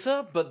a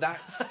writer, but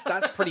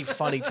that's pretty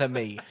funny to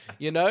me,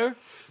 you know?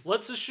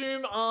 Let's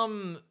assume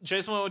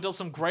Jason Momoa does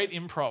some great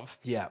improv.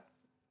 Yeah.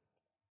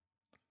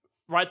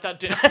 Write that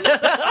down.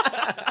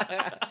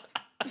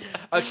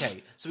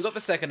 Okay, so we got the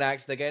second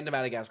act. They get into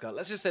Madagascar.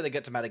 Let's just say they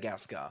get to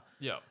Madagascar.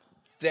 Yeah.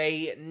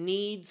 They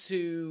need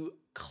to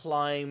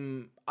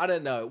climb. I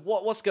don't know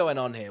what's going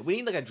on here. We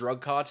need like a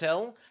drug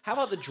cartel. How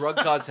about the drug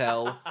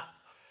cartel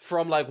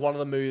from like one of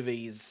the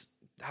movies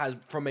has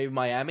from maybe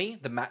Miami,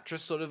 the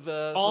mattress sort of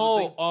thing.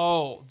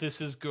 Oh,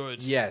 this is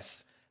good.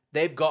 Yes,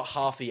 they've got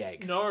half the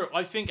egg. No,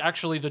 I think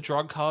actually the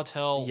drug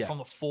cartel Yeah. from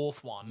the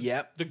fourth one.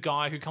 Yep. The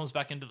guy who comes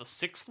back into the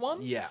sixth one.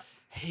 Yeah,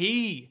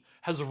 He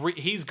has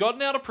he's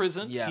gotten out of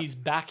prison. Yeah. He's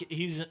back.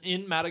 He's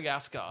in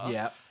Madagascar.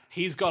 Yeah.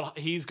 He's got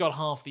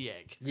half the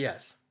egg.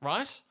 yes.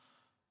 Right.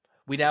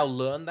 We now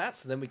learn that,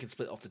 so then we can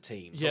split off the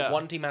team. Yeah. But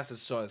one team has to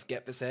sort of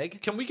get this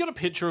egg. Can we get a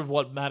picture of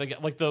what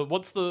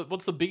what's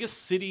the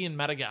biggest city in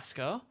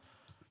Madagascar?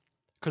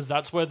 Because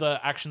that's where the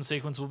action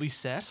sequence will be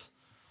set.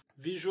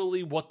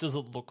 Visually, what does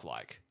it look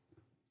like?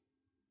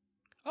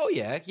 Oh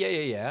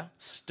yeah.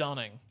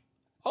 Stunning.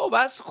 Oh,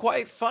 that's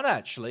quite fun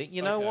actually.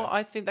 You know Okay. what?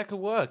 I think that could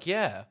work.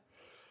 Yeah.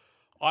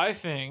 I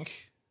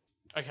think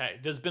Okay,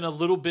 there's been a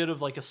little bit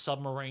of like a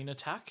submarine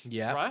attack.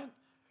 Yeah. Right?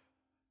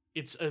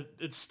 It's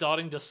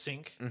starting to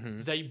sink.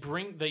 Mm-hmm. They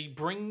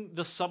bring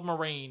the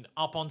submarine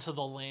up onto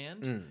the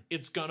land. Mm.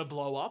 It's gonna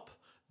blow up.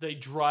 They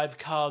drive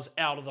cars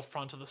out of the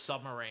front of the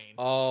submarine.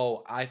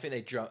 Oh, I think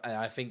they jump.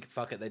 I think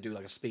fuck it, they do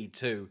like a speed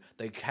 2.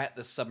 They cat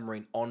the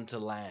submarine onto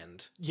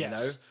land. Yes, you know?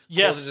 Cause a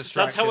yes,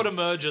 that's how it distraction.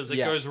 emerges. It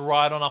Yeah. goes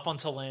right on up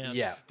onto land.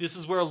 Yeah. This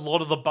is where a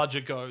lot of the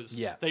budget goes.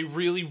 Yeah. They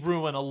really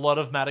ruin a lot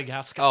of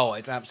Madagascar. Oh,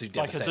 it's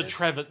absolutely like devastating. it's a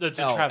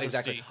travesty.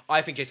 Exactly.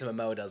 I think Jason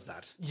Momoa does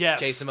that.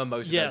 Yes, Jason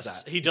Momoa yes,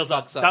 does that. he does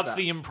that. fucks up That's that.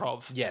 the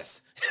improv. Yes.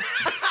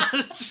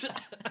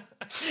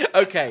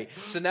 Okay,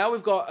 so now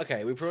we've got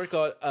we pretty much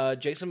got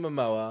Jason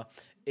Momoa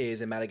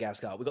is in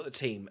Madagascar. We've got the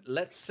team.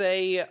 Let's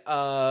say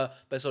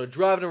they're sort of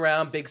driving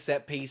around, big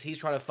set piece. He's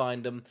trying to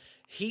find them.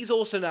 He's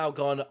also now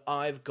gone,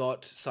 I've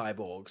got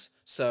cyborgs.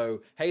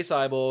 So, hey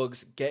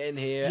cyborgs, get in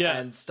here Yeah.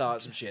 and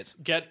start some shit.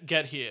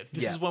 Get here.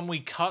 This Yeah. is when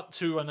we cut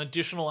to an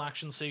additional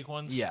action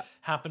sequence Yeah.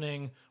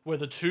 happening where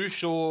the two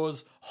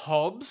Shaws,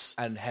 Hobbs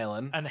And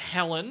Helen. and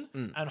Helen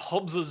and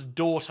Hobbs's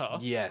daughter,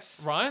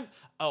 Yes. right,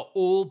 are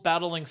all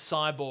battling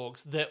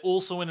cyborgs. They're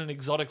also in an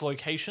exotic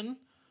location.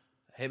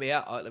 Hit me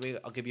out.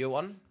 I'll give you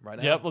one right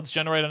now. Yep, let's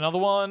generate another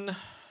one.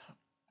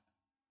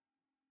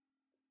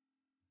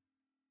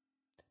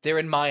 They're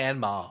in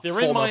Myanmar. They're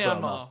in former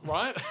Myanmar,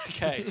 right?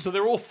 Okay, so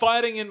they're all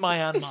fighting in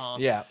Myanmar.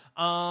 Yeah.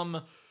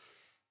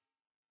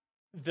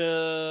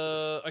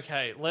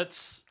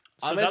 Let's.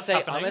 So I'm gonna that's say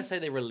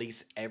happening. they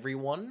release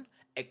everyone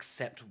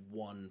except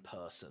one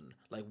person,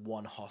 like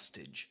one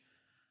hostage.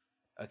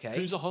 Okay.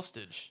 Who's a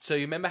hostage? So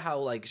you remember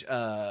how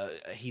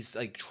he's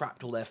like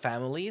trapped all their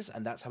families,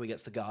 and that's how he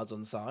gets the guards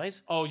on side.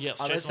 Oh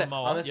yes, I'm Jason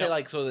gonna Momoa. say Yep.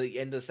 like sort of the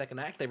end of the second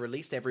act, they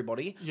released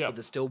everybody, Yep. but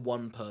there's still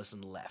one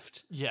person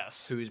left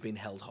Yes. who's been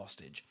held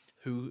hostage.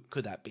 Who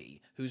could that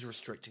be? Who's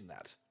restricting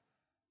that?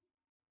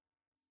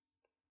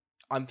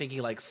 I'm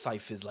thinking like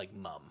Cypher's like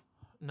mum.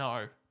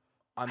 No.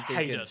 I'm Hate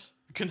thinking it.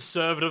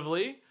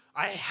 Conservatively,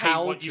 I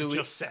hate what you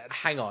just said.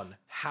 Hang on.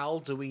 How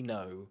do we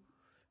know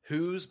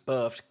who's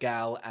birthed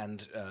Gal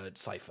and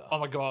Cypher? Oh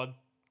my god.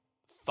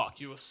 Fuck,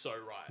 you were so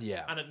right.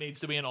 Yeah. And it needs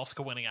to be an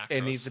Oscar-winning actress.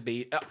 It needs to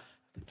be.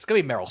 It's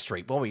gonna be Meryl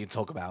Streep. What will you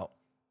talk about?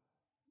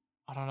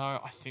 I don't know.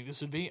 I think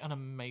this would be an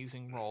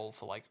amazing role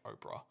for like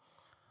Oprah.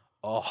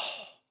 Oh,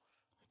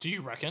 Do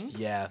you reckon?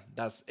 yeah.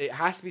 It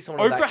has to be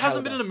someone. Of Oprah that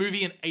hasn't been caliber. in a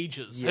movie in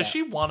ages. Yeah. Has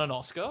she won an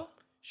Oscar?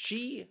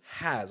 She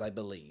has, I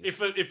believe.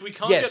 If we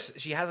can't Yes,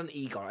 she has an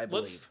EGOT, I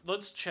believe.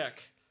 let's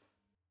check.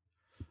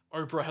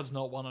 Oprah has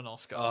not won an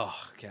Oscar. Oh,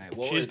 okay.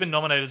 Well, She's been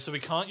nominated, so we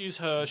can't use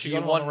her. She Do you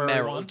got an want honorary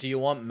Meryl? one. Do you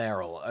want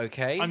Meryl?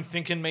 Okay. I'm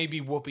thinking maybe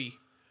Whoopi.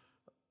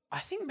 I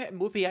think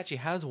Whoopi actually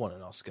has won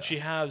an Oscar. She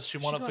has. She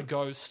won it for got-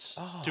 Ghost.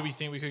 Oh. Do we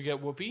think we could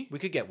get Whoopi? We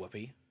could get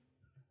Whoopi.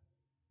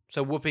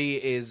 So Whoopi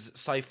is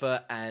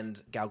Cypher and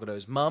Gal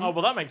Gadot's mum. Oh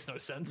well, that makes no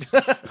sense.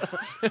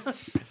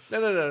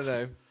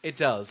 No. It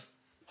does.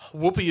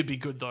 Whoopi would be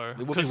good though,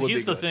 Whoopi because would be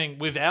here's the good. thing: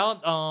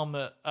 without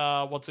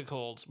what's it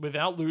called?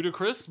 Without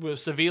Ludacris, we're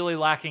severely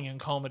lacking in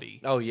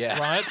comedy. Oh yeah.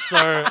 Right, so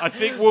I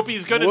think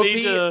Whoopi's going to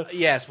need to.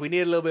 Yes, we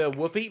need a little bit of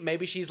Whoopi.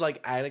 Maybe she's like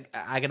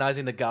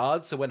agonizing the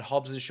guards, so when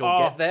Hobbs and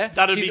Shaw get there,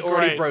 that'd she's be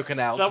already great. broken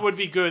out. That would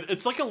be good.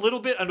 It's like a little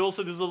bit, and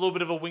also there's a little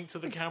bit of a wink to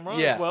the camera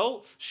Yeah. as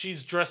well.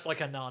 She's dressed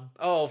like a nun.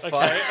 Oh, fuck.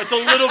 Okay, it's a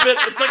little bit.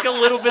 It's like a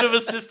little bit of a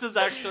Sisters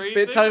Act 3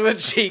 Bit thing. tongue in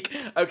cheek.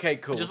 Okay,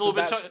 cool. Just a So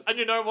little bit. that's- And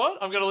you know what?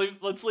 I'm gonna leave.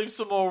 Let's leave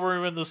some more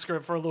room in the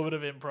script for a little bit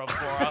of improv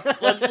for her.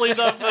 Let's leave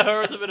that for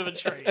her as a bit of a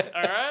treat.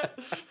 All right.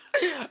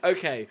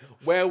 Okay,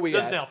 where are we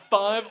There's at? now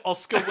 5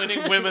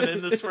 Oscar-winning women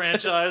in this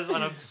franchise,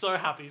 and I'm so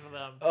happy for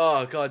them.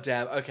 Oh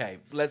goddamn! Okay,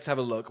 let's have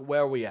a look.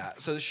 Where are we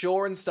at? So the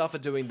Shaw and stuff are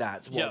doing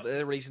that. So what, Yeah.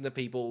 they're releasing the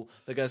people.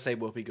 They're going to say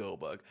Whoopi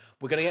Goldberg.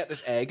 We're going to get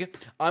this egg.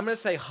 I'm going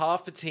to say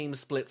half the team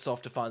splits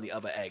off to find the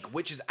other egg,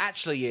 which is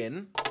actually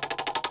in.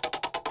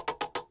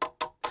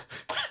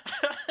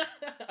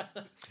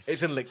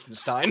 It's in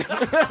Liechtenstein.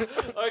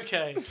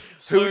 Okay.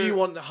 So, Who do you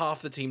want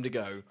half the team to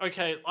go?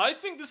 Okay, I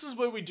think this is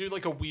where we do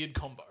like a weird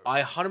combo.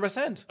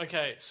 100%.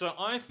 Okay, so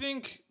I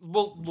think,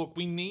 well, look,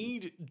 we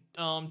need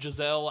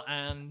Giselle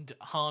and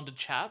Han to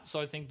chat, so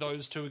I think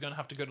those two are going to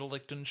have to go to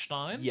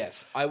Liechtenstein.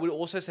 Yes, I would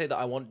also say that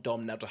I want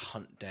Dom now to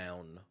hunt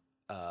down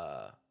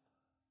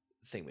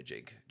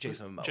Thingamajig,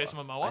 Jason Momoa. Jason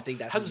Momoa. I think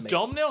that's Has his main-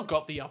 Dom now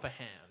got the upper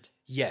hand?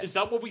 Yes. Is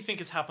that what we think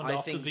has happened I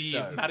after think the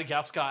so.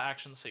 Madagascar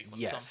action sequence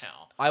Yes.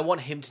 somehow? I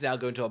want him to now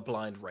go into a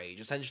blind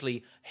rage.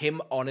 Essentially,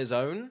 him on his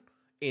own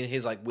in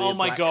his like weird Oh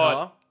my black god!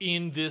 car.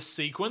 In this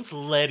sequence,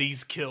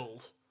 Letty's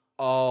killed.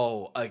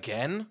 Oh,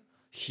 again?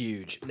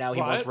 Huge. Now he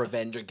wants Right.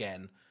 revenge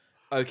again.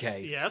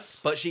 Okay.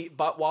 Yes.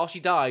 But while she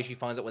dies, she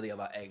finds out where the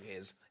other egg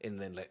is in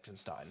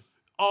Liechtenstein.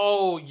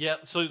 Oh yeah.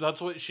 So that's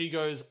what she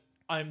goes.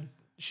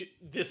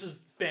 This is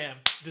bam.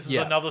 This is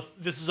Yeah. another.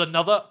 This is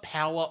another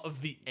power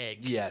of the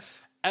egg.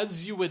 Yes.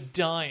 As you were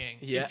dying,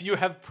 Yeah. if you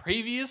have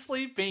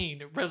previously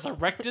been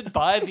resurrected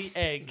by the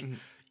egg,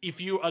 if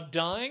you are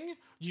dying,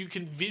 you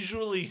can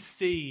visually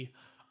see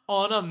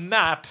on a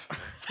map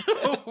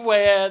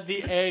where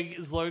the egg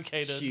is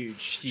located. Huge.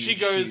 She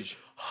goes, huge.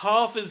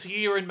 half is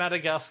here in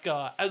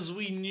Madagascar, as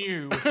we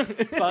knew.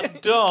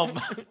 But Dom,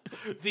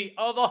 the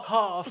other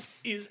half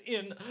is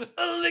in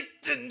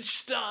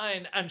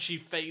Liechtenstein. And she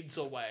fades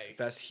away.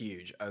 That's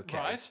huge. Okay.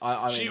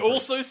 Right? She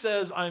also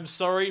says, I'm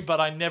sorry, but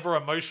I never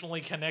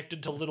emotionally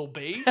connected to little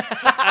B. And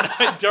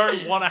I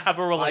don't want to have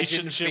a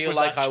relationship with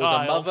that child. I didn't feel like I was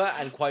a mother,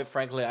 and quite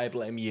frankly, I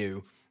blame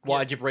you.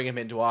 Why'd you bring him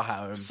into our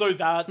home? So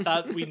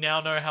that we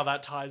now know how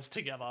that ties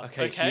together.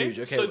 Okay, huge.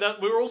 Okay. So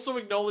that we're also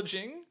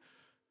acknowledging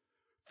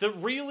that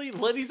really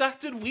Letty's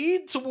acted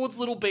weird towards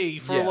Little B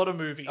for a lot of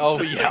movies.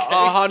 Oh yeah,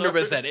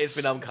 100%. It's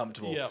been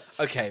uncomfortable. Yeah.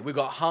 Okay, we've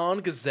got Han,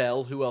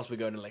 Gazelle. Who else we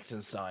going to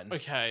Liechtenstein?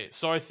 Okay,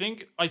 so I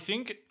think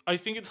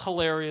it's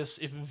hilarious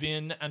if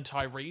Vin and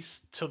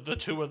Tyrese, the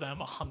two of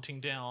them, are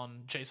hunting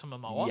down Jason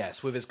Momoa.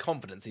 Yes, with his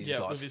confidence he's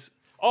got.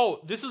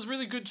 Oh, this is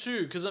really good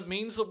too, because it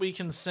means that we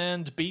can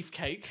send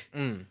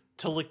Beefcake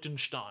to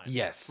Liechtenstein.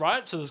 Yes.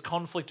 Right? So there's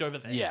conflict over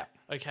there. Yeah.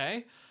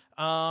 Okay.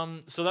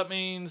 So that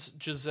means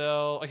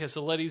Giselle. Okay,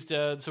 so Letty's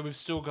dead. So we've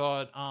still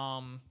got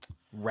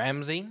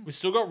Ramsey. We've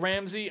still got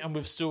Ramsey, and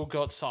we've still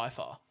got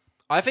Cypher.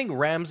 I think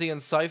Ramsey and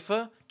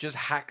Cypher just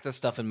hack the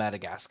stuff in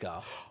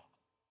Madagascar.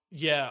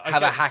 Yeah. Okay.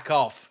 Have a hack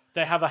off.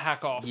 They have a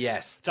hack off.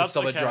 Yes, to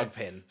stop a drug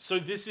pin. So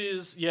this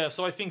is,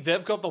 so I think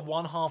they've got the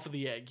one half of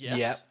the egg, yes?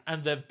 Yep.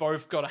 And they've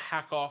both got a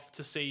hack off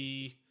to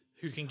see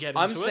who can get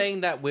into it. I'm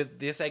saying that with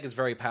this egg is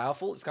very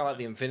powerful. It's kind of like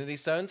the Infinity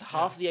Stones.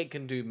 Half the egg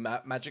can do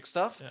magic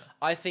stuff. Yeah.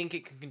 I think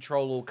it can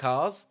control all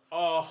cars.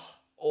 Oh.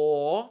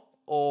 Or,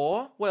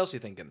 what else are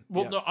you thinking?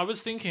 Well, no, I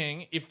was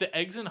thinking if the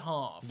egg's in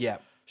half. Yeah.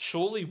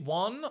 Surely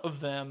one of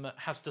them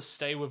has to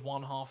stay with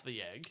one half of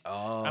the egg,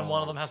 and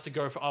one of them has to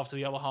go after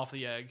the other half of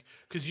the egg.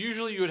 Because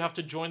usually you would have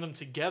to join them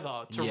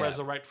together to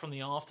resurrect from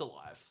the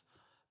afterlife.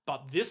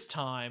 But this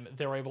time,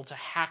 they're able to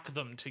hack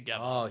them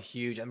together. Oh,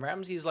 huge. And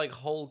Ramsey's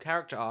whole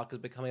character arc is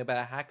becoming a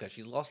better hacker.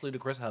 She's lost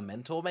Ludacris, her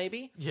mentor,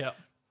 maybe? Yeah.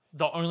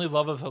 The only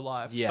love of her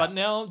life. Yeah. But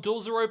now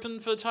doors are open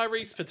for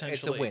Tyrese,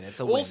 potentially. It's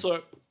a win.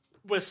 Also,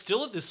 we're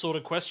still at this sort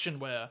of question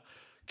where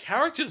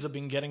characters have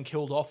been getting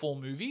killed off all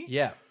movie.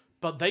 Yeah.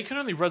 But they can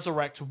only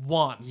resurrect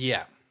one.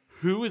 Yeah.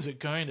 Who is it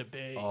going to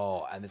be?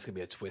 Oh, and this could be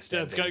a twist.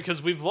 Yeah, it's going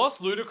because we've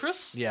lost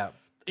Ludacris. Yeah.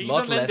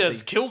 Eva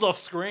Mendes killed off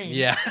screen.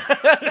 Yeah.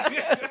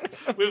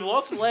 We've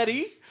lost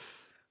Letty.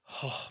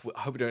 Oh,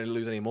 I hope we don't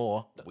lose any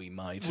more. We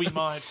might.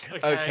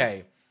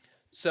 Okay.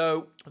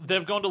 So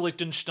they've gone to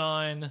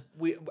Liechtenstein.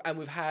 We've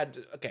had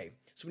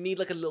so we need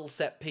a little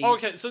set piece.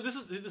 Okay, so this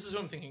is who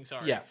I'm thinking.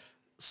 Sorry. Yeah.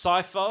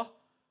 Cypher,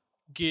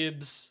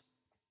 Gibbs,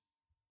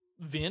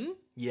 Vin.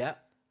 Yeah.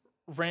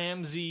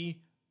 Ramsey,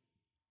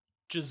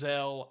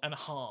 Giselle, and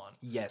Han.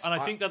 Yes. And I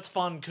think that's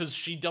fun because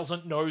she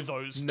doesn't know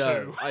those two.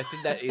 No, I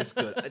think that is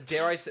good.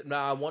 Dare I say, no,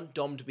 I want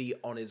Dom to be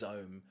on his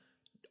own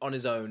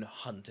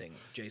hunting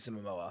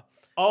Jason Momoa.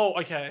 Oh,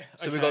 okay.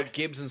 So we've got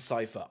Gibbs and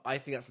Cypher. I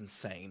think that's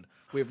insane.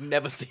 We've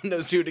never seen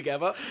those two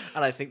together,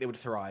 and I think they would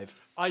thrive.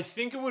 I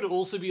think it would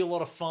also be a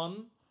lot of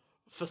fun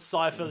for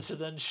Cypher to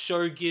then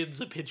show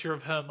Gibbs a picture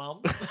of her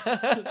mum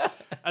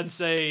and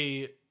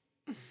say...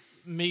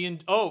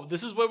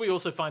 this is where we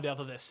also find out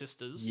that they're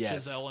sisters,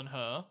 Giselle and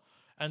her,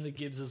 and the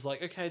Gibbs is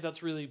like, okay,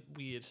 that's really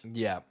weird.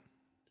 Yeah.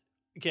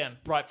 Again,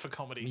 ripe for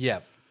comedy.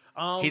 Yeah.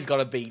 He's got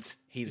a beat.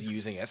 He's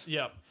using it.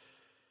 Yeah.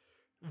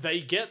 They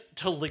get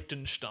to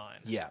Liechtenstein.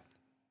 Yeah.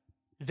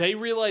 They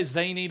realize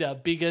they need a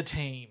bigger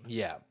team.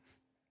 Yeah.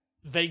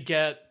 They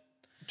get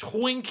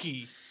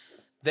Twinkie.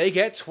 They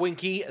get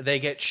Twinkie, they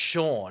get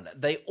Sean.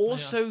 They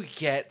also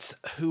get,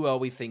 who are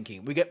we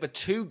thinking? We get the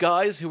two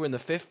guys who were in the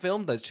fifth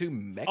film, those two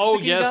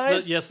Mexican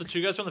guys. The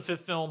two guys from the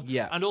fifth film.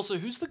 Yeah. And also,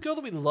 who's the girl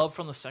that we love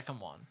from the second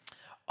one?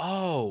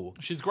 Oh.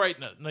 She's great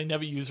in it, and they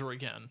never use her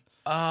again.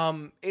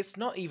 It's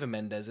not Eva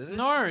Mendes, is it?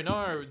 No,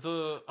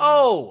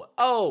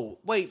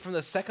 wait, from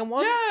the second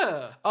one?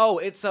 Yeah. Oh,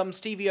 it's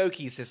Stevie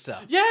Aoki's sister.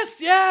 Yes,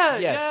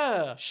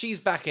 yeah. She's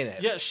back in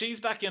it. Yeah,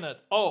 she's back in it.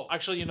 Oh,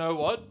 actually, you know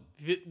what?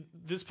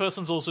 This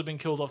person's also been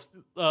killed off.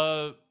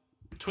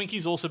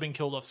 Twinkie's also been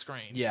killed off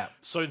screen. Yeah.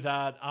 So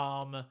that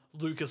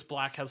Lucas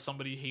Black has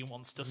somebody he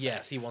wants to save.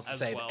 Yes, he wants to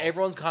save. Well.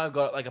 Everyone's kind of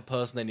got a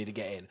person they need to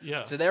get in.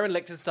 Yeah. So they're in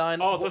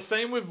Liechtenstein. Oh, the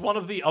same with one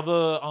of the other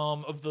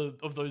of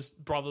those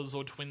brothers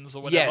or twins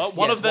or whatever. Yes,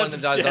 one of them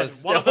is dead.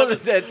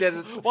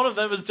 One of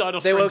them has died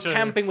off They screen were too.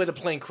 camping where the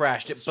plane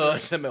crashed. It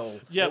burned them all.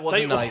 Yeah, it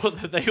wasn't nice.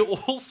 They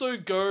also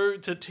go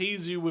to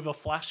tease you with a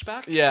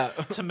flashback. Yeah.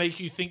 To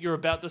make you think you're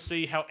about to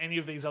see how any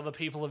of these other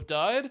people have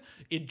died.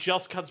 It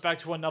just cuts back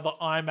to another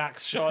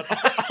IMAX shot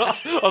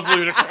of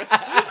Ludacris.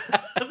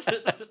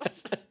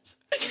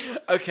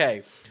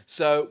 Okay,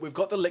 so we've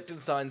got the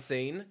Liechtenstein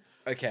scene.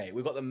 Okay,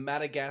 we've got the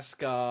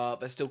Madagascar.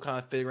 They're still kind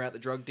of figuring out the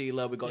drug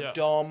dealer. We've got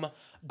Dom.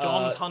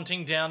 Dom's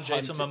hunting down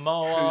Jason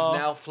Momoa. Who's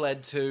now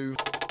fled to...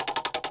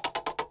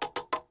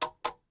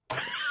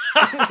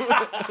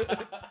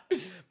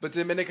 the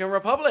Dominican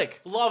Republic.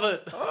 Love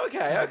it.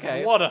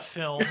 Okay. What a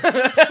film.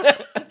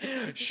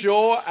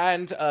 Shaw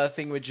and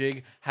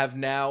Thingamajig have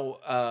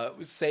now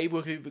saved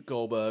Whoopi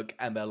Goldberg,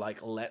 and they're like,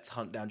 let's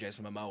hunt down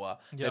Jason Momoa.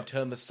 They've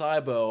turned the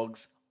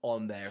cyborgs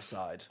on their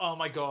side. Oh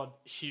my god,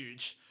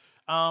 huge.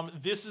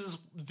 This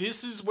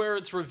is where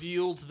it's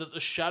revealed that the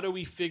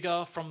shadowy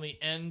figure from the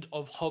end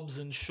of Hobbs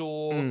and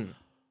Shaw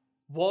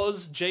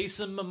was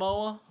Jason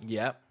Momoa.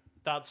 Yep.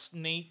 That's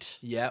neat.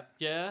 Yep.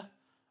 Yeah,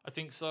 I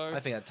think so. I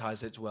think that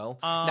ties it well.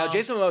 Now,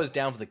 Jason Momoa is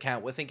down for the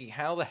count. We're thinking,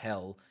 how the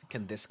hell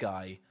can this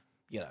guy,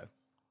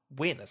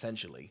 win,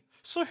 essentially?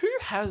 So who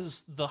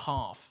has the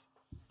half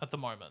at the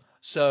moment?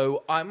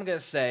 So I'm going to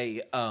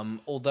say,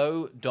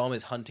 although Dom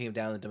is hunting him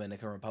down in the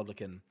Dominican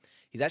Republic,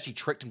 he's actually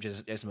tricked him,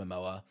 Jason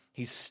Momoa.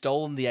 He's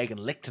stolen the egg in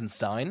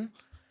Liechtenstein.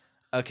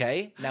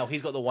 Okay, now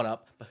he's got the one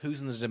up, but who's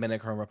in the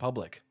Dominican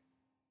Republic?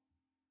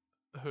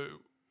 Who?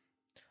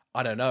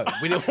 I don't know.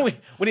 We need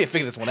to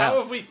figure this one out. How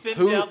have we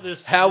thinned out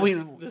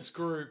this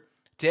group?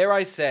 Dare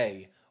I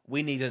say,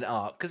 we need an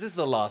arc, because this is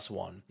the last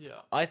one. Yeah.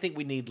 I think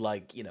we need,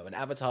 an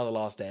Avatar The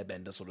Last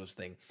Airbender sort of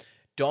thing.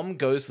 Dom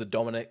goes to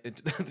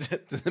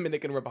the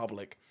Dominican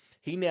Republic.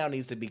 He now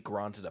needs to be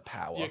granted a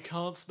power. You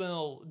can't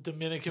spell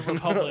Dominican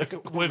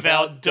Republic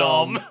without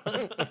Dom.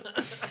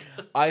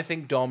 I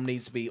think Dom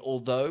needs to be,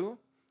 although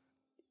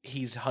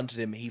he's hunted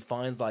him, he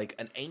finds,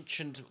 an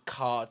ancient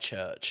car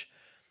church.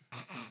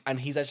 And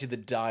he's actually the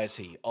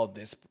deity of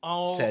this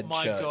said church. Oh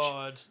my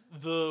god.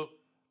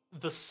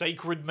 The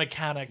sacred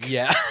mechanic.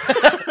 Yeah.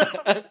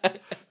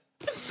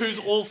 Who's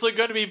also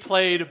going to be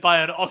played by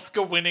an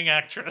Oscar-winning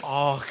actress.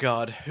 Oh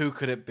god, who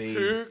could it be?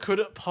 Who could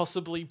it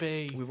possibly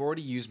be? We've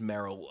already used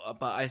Meryl,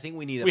 but I think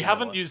we need We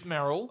haven't used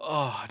Meryl,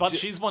 but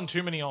she's won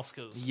too many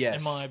Oscars, Yes.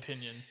 in my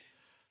opinion.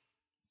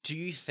 Do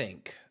you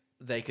think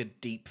they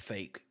could deep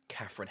fake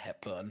Katharine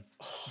Hepburn?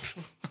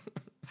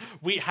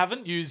 We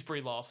haven't used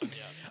Brie Larson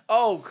yet.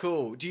 Oh,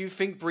 cool. Do you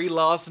think Brie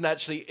Larson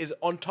actually is,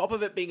 on top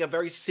of it being a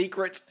very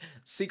secret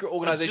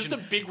organization? It's just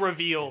a big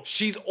reveal.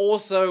 She's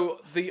also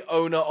the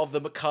owner of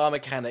the car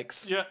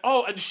mechanics. Yeah.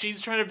 Oh, and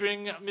she's trying to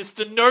bring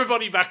Mr.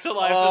 Nobody back to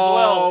life as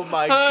well. Oh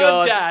my Her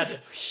god. dad.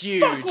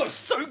 Huge. Fuck, we're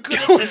so good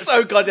at We're this.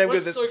 so goddamn We're good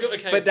at this. so good.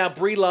 Okay. But now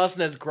Brie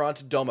Larson has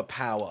granted Dom a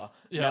power.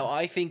 Yeah. Now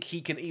I think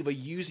he can either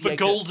use the egg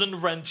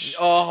golden wrench.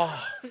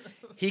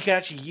 he can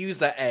actually use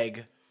that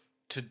egg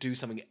to do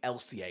something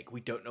else to the egg.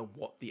 We don't know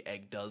what the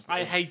egg does.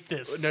 I hate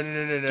this. No.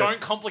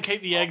 Don't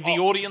complicate the egg. The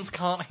audience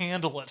can't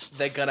handle it.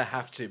 They're gonna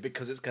have to,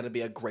 because it's gonna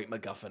be a great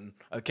MacGuffin,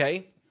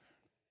 okay?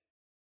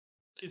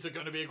 Is it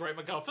going to be a great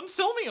MacGuffin?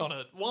 Sell me on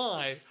it.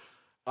 Why?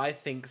 I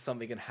think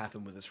something can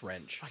happen with this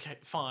wrench. Okay,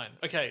 fine.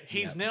 Okay,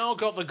 he's now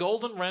got the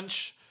golden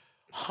wrench,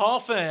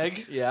 half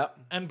egg, Yeah.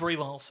 and Brie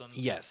Larson.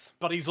 Yes.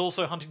 But he's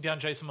also hunting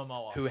down Jason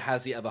Momoa. Who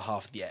has the other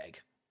half of the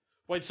egg?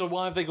 Wait, so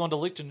why have they gone to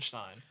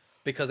Liechtenstein?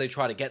 Because they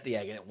tried to get the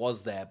egg and it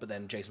was there, but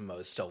then Jason Momoa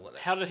has stolen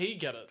it. How did he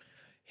get it?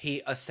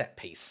 A set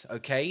piece,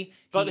 okay?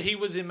 But he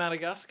was in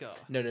Madagascar.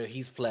 No,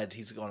 he's fled.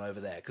 He's gone over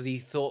there because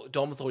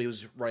Dom thought he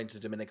was running to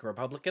the Dominican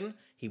Republic.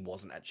 He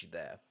wasn't actually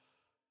there.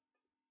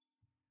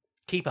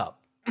 Keep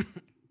up.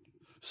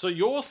 So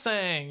you're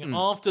saying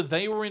after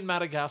they were in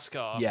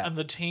Madagascar Yeah. and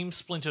the team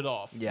splintered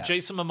off, Yeah.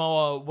 Jason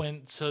Momoa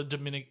went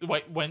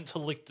to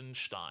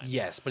Liechtenstein.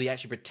 Yes, but he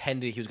actually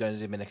pretended he was going to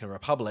the Dominican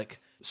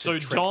Republic. So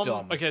trick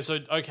Dom.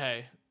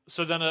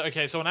 So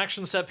an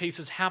action set piece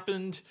has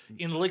happened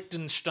in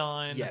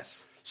Liechtenstein.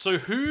 Yes. So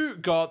who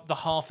got the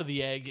half of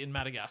the egg in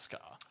Madagascar?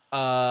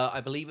 I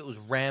believe it was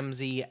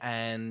Ramsey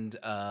and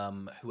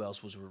who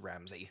else was with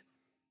Ramsey?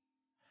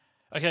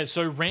 Okay,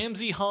 so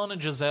Ramsey, Han, and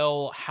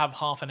Giselle have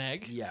half an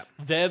egg. Yeah.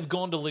 They've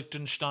gone to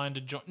Liechtenstein to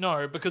join.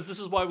 No, because this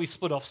is why we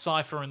split off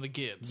Cypher and the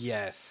Gibbs.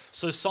 Yes.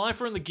 So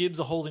Cypher and the Gibbs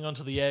are holding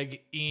onto the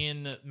egg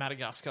in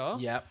Madagascar.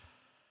 Yep.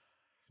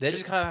 They're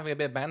just kind of having a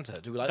bit of banter.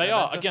 Do we like They that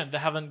are. banter? Again,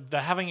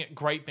 they're having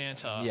great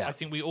banter. Yeah. I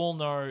think we all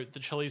know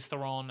that Charlize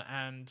Theron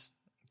and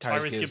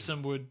Tyrese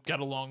Gibson would get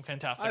along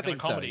fantastic in a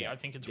think so, comedy. yeah. I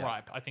think it's Yeah.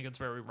 ripe. I think it's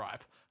very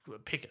ripe.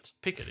 Pick it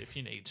if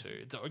you need to.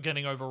 It's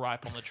getting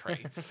overripe on the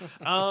tree.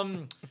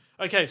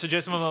 Okay, so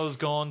Jason Momoa's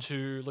gone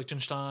to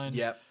Liechtenstein.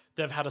 Yep.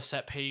 They've had a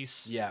set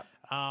piece. Yeah.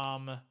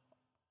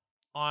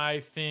 I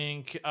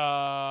think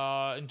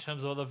in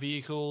terms of other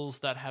vehicles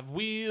that have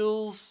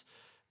wheels,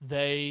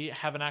 they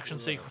have an action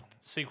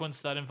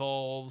sequence that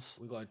involves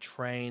We got a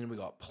train. We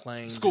got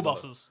planes. school we got-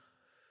 buses.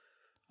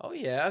 Oh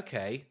yeah.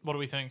 Okay. What do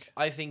we think?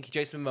 I think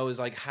Jason Momoa is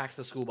hacked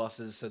the school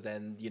buses, so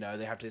then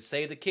they have to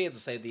save the kids or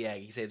save the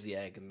egg. He saves the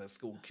egg, and the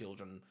school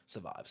children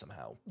survive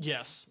somehow.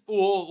 Yes.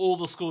 Or all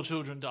the school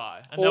children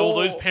die. And now all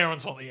those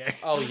parents want the egg.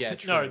 Oh yeah,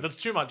 true. No, that's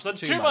too much.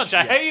 That's too much, much.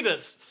 I yeah. hate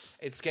it.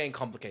 It's getting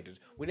complicated.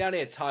 We now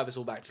need to tie this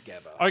all back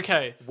together.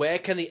 Okay. Where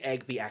can the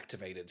egg be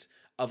activated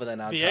other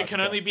than Antarctica? The egg can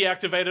only be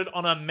activated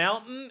on a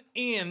mountain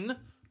in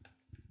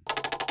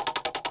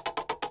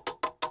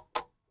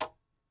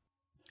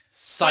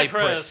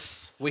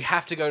Cyprus. We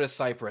have to go to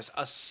Cyprus,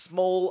 a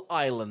small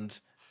island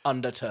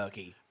under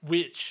Turkey.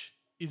 which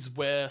is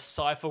where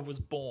Cypher was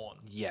born.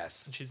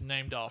 Yes. And she's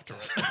named after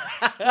it.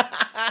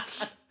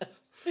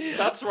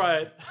 That's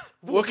right.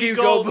 Wookiee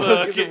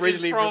Goldberg is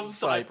originally from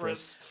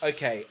Cyprus.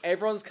 Okay,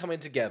 everyone's coming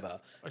together.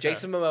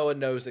 Jason Momoa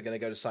knows they're going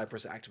to go to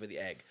Cyprus to activate the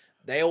egg.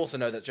 They also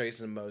know that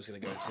Jason Momoa is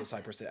going to go to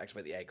Cyprus to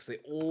activate the egg. So they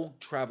all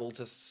travel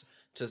to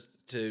Cyprus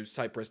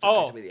to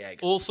activate the egg.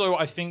 Also,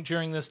 I think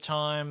during this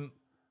time,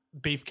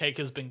 Beefcake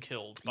has been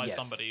killed by Yes.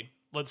 somebody.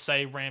 Let's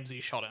say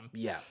Ramsey shot him.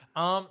 Yeah.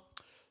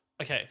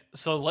 Okay,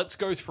 so let's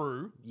go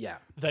through. Yeah.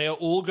 They are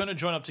all going to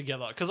join up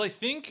together because I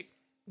think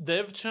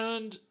they've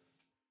turned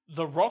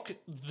The Rock,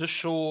 the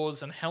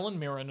Shaws, and Helen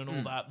Mirren and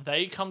all that.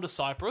 They come to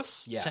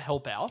Cyprus to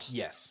help out.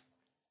 Yes.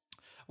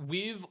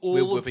 With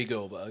Whoopi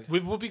Goldberg.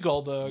 With Whoopi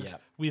Goldberg. Yeah.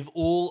 With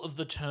all of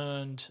the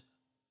turned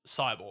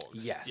cyborgs.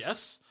 Yes.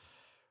 Yes.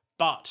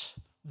 But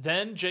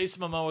then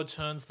Jason Momoa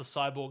turns the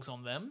cyborgs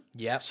on them.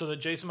 Yep. So that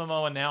Jason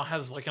Momoa now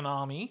has like an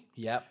army.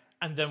 Yep.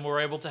 And then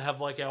we're able to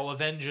have like our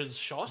Avengers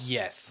shot.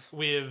 Yes.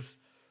 With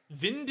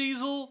Vin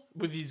Diesel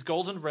with his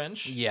golden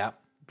wrench. Yep.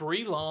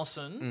 Brie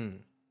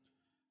Larson.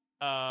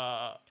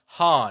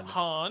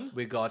 Han.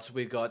 We got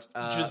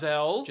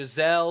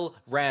Giselle.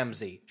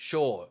 Ramsey.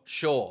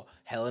 Shaw.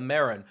 Helen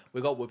Mirren. We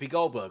got Whoopi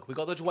Goldberg. We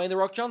got the Dwayne The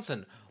Rock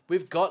Johnson.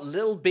 We've got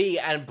Lil B,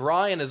 and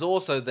Brian is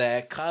also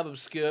there. Kind of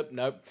obscure.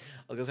 Nope.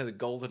 I was going to say the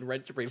golden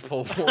wrench brings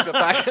Paul Walker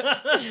back.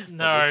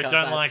 No,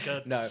 don't like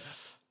it. No.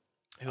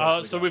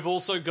 So we've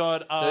also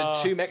got the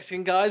two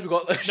Mexican guys. We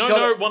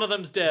got one of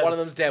them's dead. One of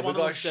them's dead. We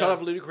got a shot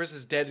of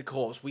Ludacris's dead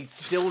corpse. We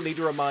still need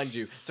to remind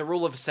you. It's a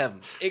rule of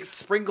sevens. It's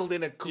sprinkled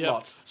in a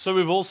lot. So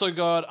we've also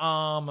got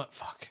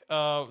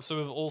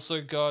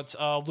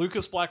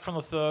Lucas Black from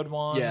the third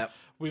one. Yeah.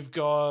 We've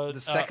got the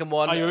second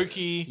one.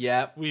 Aoki.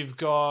 Yeah. We've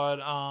got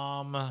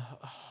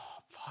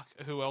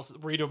who else?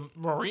 Rita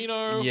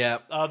Moreno. Yeah.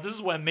 This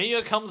is where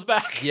Mia comes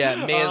back.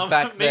 Yeah, Mia's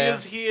back there.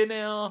 Mia's here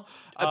now.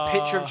 A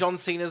picture of John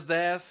Cena's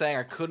there saying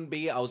I couldn't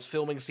be. I was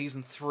filming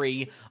season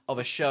 3 of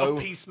a show.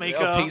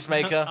 Peacemaker.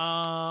 Peacemaker.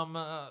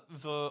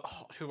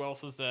 Who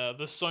else is there?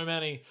 There's so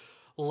many.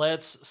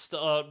 Let's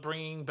start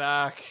bringing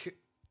back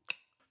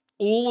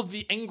all of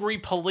the angry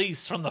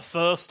police from the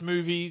first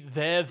movie.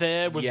 They're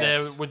there with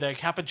their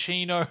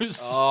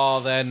cappuccinos. Oh,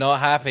 they're not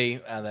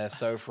happy, and they're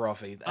so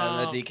frothy, and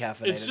they're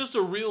decaffeinated. It's just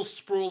a real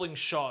sprawling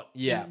shot.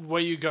 Yeah.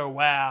 Where you go,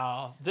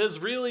 wow, there's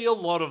really a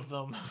lot of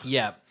them.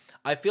 Yeah.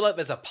 I feel like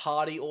there's a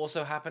party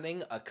also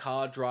happening, a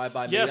car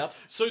drive-by meetup.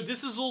 Yes, so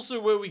this is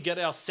also where we get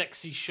our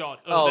sexy shot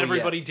of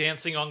everybody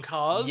dancing on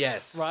cars.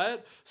 Yes.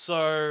 Right?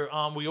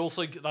 So we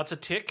also, that's a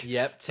tick.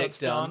 Yep, tick that's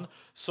done.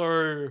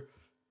 So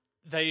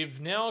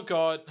they've now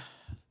got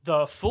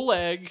the full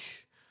egg.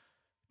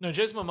 No,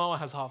 Jason Momoa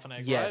has half an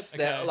egg, yes, right?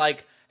 They're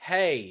like,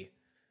 hey,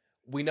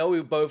 we know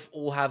we both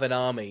all have an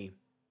army,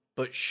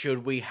 but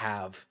should we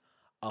have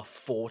a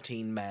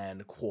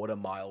 14-man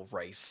quarter-mile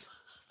race?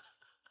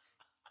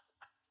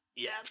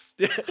 Yes.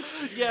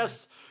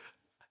 Yes.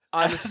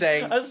 I'm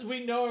saying... As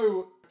we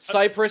know...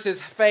 Cyprus is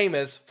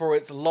famous for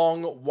its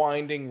long,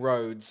 winding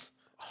roads.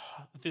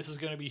 This is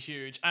going to be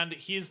huge. And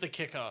here's the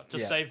kicker. To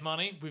save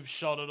money, we've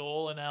shot it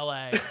all in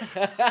LA.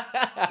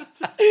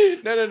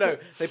 No.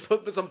 They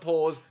put this on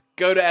pause.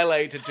 Go to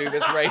LA to do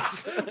this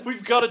race.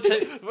 We've got to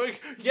take...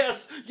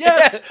 Yes.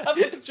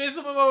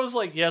 Jason Momoa was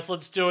like, yes,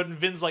 let's do it. And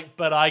Vin's like,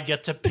 but I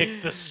get to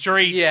pick the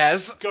street.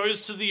 Yes.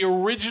 Goes to the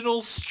original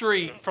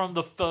street from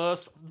the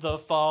first, the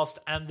Fast,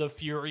 and the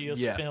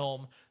Furious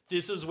film.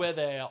 This is where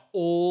they're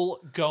all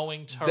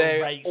going to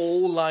race. They're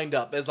all lined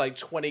up. There's like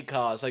 20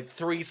 cars, like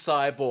 3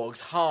 cyborgs,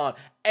 Han.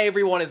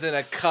 Everyone is in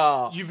a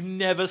car. You've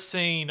never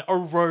seen a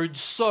road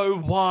so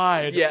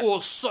wide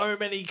or so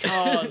many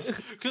cars.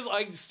 Because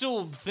I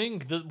still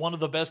think that one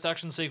of the best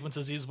action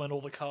sequences is when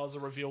all the cars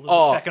are revealed in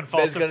the second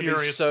Fast and Furious. There's going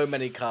to be so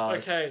many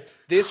cars. Okay.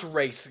 This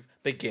race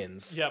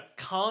begins. Yep.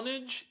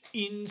 Carnage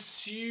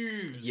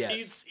ensues. Yes.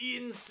 It's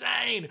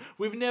insane.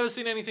 We've never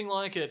seen anything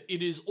like it.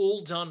 It is all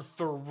done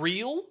for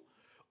real.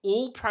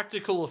 All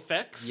practical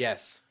effects.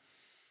 Yes.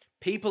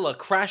 People are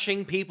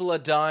crashing, people are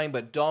dying,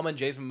 but Dom and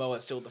Jason Momoa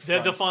are still at the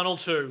front. They're the final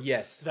two.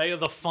 Yes. They are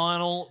the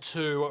final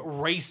two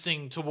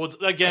racing towards...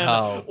 Again,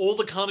 all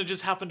the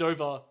carnages happened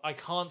over, I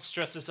can't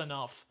stress this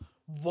enough,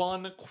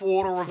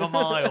 1/4 of a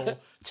mile.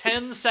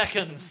 10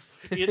 seconds.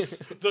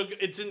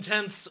 It's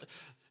intense.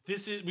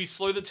 We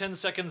slow the 10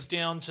 seconds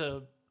down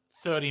to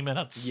 30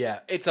 minutes. Yeah,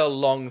 it's a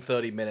long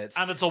 30 minutes.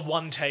 And it's a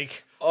one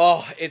take.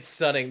 Oh, it's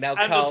stunning. Now,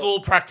 and Carl, it's all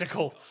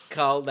practical.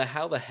 Carl, now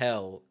how the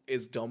hell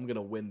is Dom going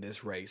to win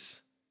this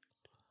race?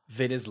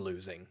 Vin is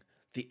losing.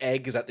 The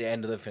egg is at the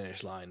end of the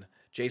finish line.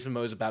 Jason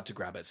Momoa's about to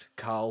grab it.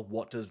 Carl,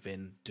 what does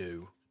Vin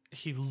do?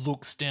 He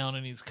looks down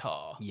in his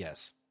car.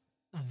 Yes.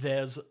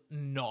 There's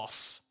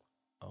NOS.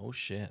 Oh,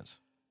 shit.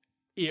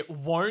 It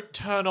won't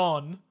turn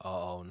on.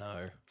 Oh,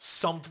 no.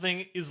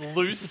 Something is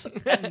loose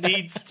and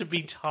needs to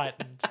be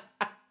tightened.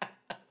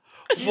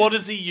 What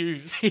does he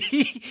use?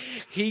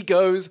 He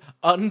goes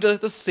under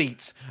the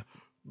seats,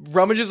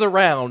 rummages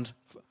around,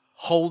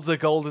 holds the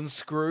golden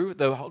screw,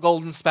 the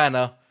golden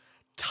spanner,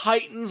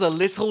 tightens a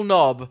little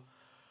knob,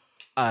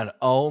 and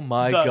oh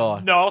my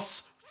god.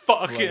 NOS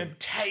fucking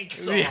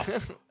takes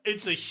off.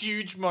 It's a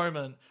huge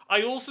moment.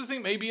 I also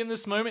think maybe in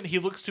this moment he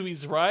looks to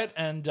his right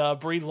and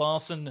Brie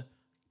Larson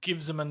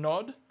gives him a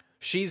nod.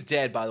 She's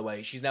dead, by the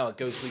way. She's now a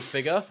ghostly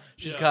figure.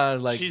 She's kind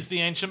of like... She's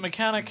the ancient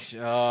mechanic.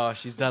 Oh,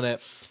 she's done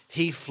it.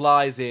 He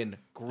flies in,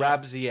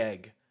 grabs the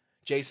egg.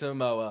 Jason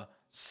Momoa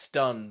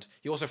stunned.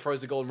 He also throws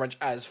the golden wrench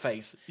at his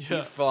face. Yeah.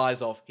 He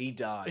flies off. He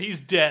dies.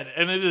 He's dead,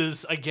 and it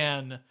is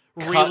again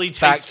Cut really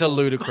back to tasteful.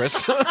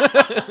 Ludacris.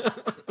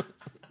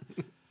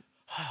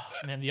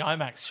 Man, the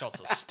IMAX shots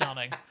are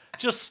stunning.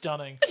 Just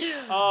stunning.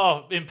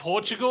 Oh, in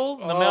Portugal,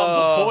 in the mountains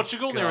of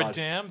Portugal, they were God.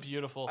 damn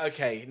beautiful.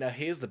 Okay, now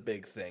here's the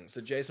big thing. So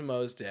Jason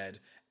Momoa's dead.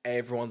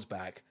 Everyone's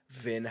back.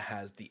 Vin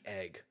has the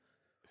egg.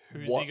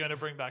 Who's What? he going to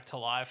bring back to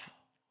life?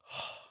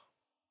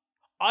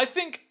 I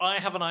think I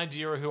have an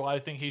idea of who I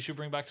think he should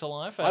bring back to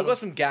life. I've got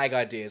some gag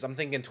ideas. I'm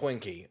thinking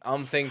Twinkie.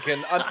 I'm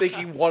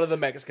thinking one of the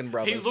Mexican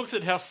brothers. He looks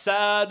at how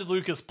sad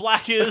Lucas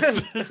Black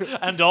is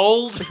and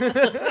old.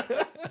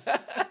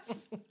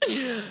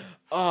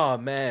 Oh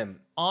man.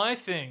 I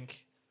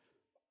think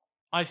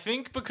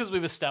because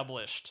we've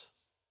established,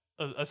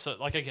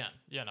 like again,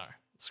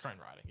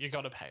 screenwriting, you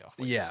got to pay off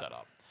what you set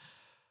up.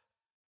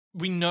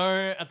 We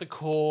know at the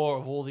core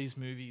of all these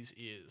movies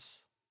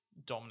is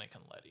Dominic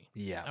and Letty.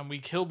 Yeah. And we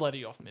killed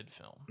Letty off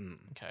mid-film.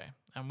 Okay.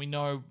 And we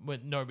know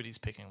nobody's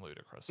picking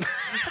Ludacris.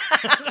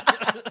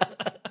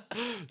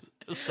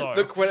 So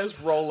The credits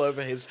roll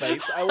over his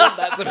face. I want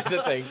that to be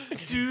the thing.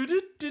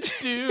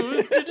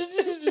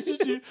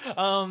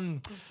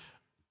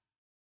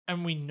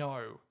 And we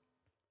know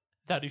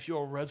that if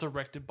you're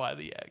resurrected by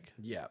the egg,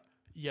 Yeah.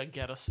 you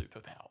get a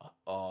superpower.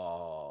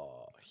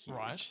 Oh, huge.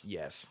 Right?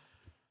 Yes.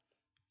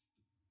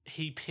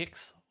 He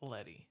picks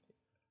Letty,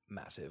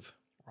 Massive.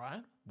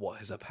 right?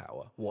 What is her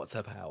power? What's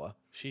her power?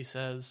 She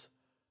says,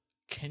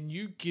 "Can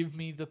you give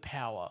me the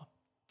power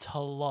to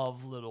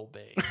love little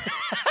B?"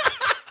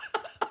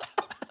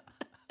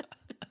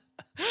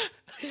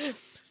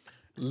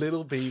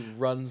 Little B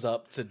runs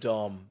up to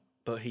Dom,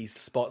 but he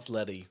spots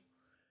Letty.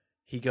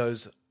 He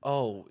goes,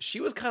 "Oh, she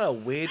was kind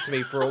of weird to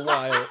me for a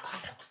while."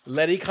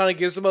 Letty kind of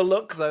gives him a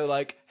look, though,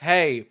 like,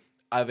 "Hey,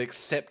 I've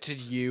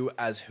accepted you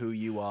as who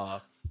you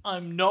are."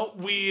 I'm not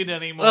weird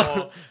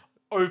anymore.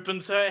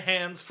 Opens her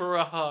hands for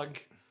a hug.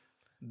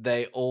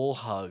 They all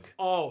hug.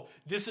 Oh,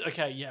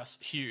 okay, yes,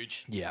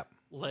 huge. Yeah.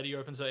 Letty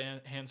opens her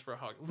hands for a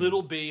hug.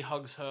 Little B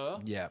hugs her.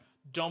 Yeah.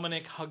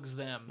 Dominic hugs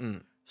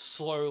them.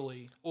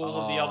 Slowly.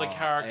 All of the other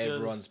characters.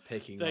 Everyone's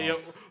picking They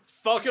off.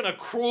 fucking are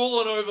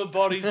crawling over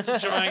bodies to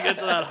try and get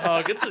to that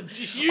hug. It's a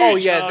huge Oh,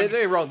 yeah, hug. they're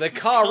doing wrong. The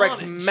car wrecks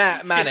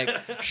carnage. Manic.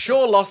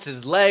 Shaw lost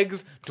his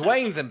legs.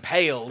 Dwayne's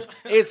impaled.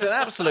 It's an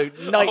absolute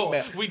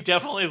nightmare. Oh, we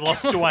definitely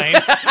lost Dwayne.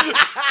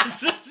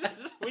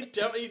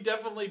 He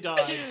definitely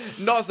died.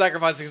 Not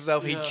sacrificing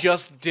himself, he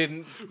just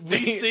didn't.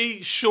 We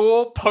see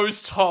Shaw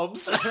post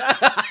Hobbs.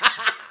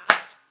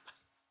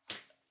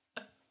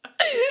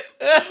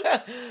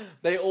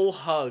 They all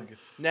hug.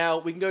 Now,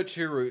 we can go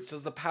two routes.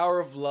 Does the power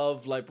of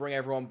love, like, bring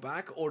everyone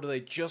back, or do they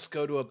just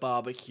go to a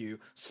barbecue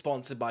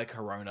sponsored by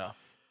Corona?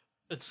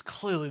 It's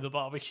clearly the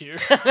barbecue.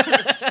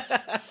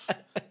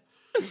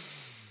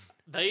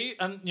 They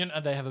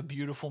have a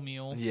beautiful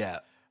meal. Yeah.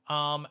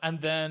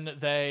 And then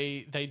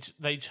they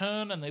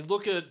turn and they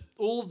look at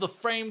all of the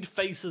framed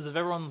faces of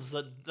everyone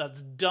that's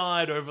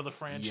died over the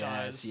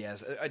franchise.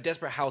 Yes. A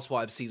Desperate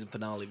Housewives season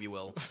finale, if you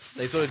will.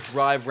 They sort of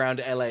drive around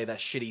LA, that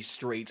shitty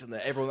street, and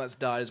everyone that's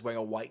died is wearing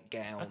a white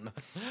gown.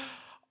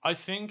 I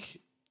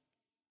think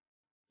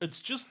it's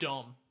just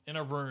Dom in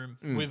a room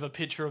with a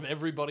picture of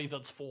everybody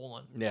that's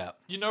fallen. Yeah.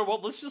 You know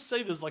what? Let's just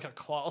say there's like a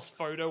class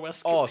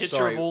photo-esque picture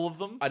sorry. of all of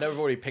them. I know we've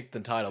already picked the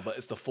title, but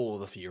it's The Fall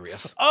of the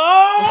Furious.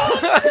 Oh,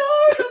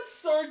 no, that's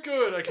so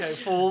good. Okay,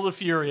 Fall of the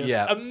Furious.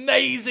 Yeah.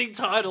 Amazing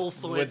title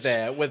switch. With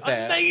there.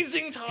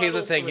 Amazing title Here's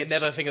the thing, switch. you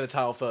never think of the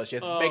title first. You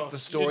have to make the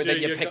story,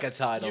 then you pick a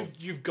title.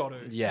 You've got to.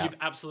 Yeah. You've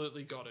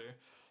absolutely got to.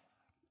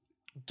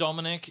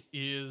 Dominic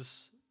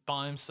is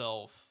by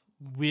himself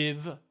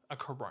with a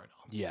Corona.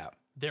 Yeah.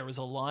 There is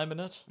a lime in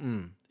it.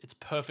 It's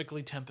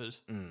perfectly tempered.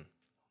 A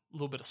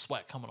little bit of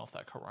sweat coming off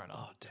that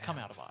Corona. It's come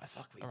out of ice.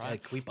 Fuck me, all Dad.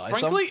 right? Can we buy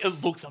Frankly,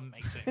 it looks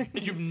amazing.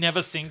 You've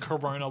never seen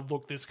Corona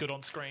look this good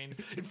on screen.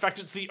 In fact,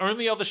 it's the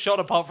only other shot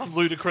apart from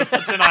Ludacris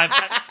that's in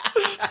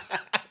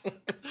IMAX.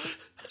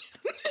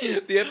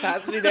 The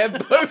opacity there,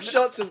 both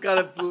shots just kind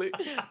of blew.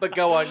 But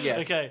go on,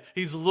 yes. Okay,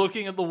 he's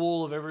looking at the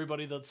wall of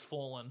everybody that's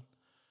fallen.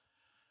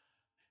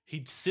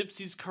 He sips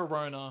his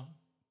Corona.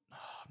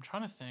 I'm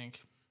trying to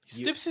think.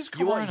 He sips his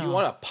Corona. You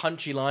want a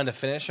punchy line to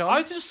finish on?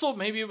 I just thought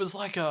maybe it was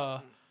like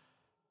a...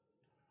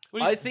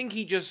 I think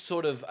he just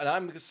sort of, and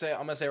I'm gonna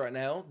say right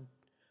now,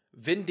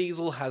 Vin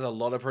Diesel has a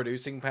lot of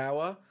producing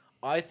power.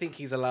 I think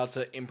he's allowed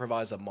to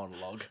improvise a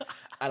monologue,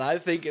 and I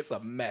think it's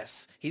a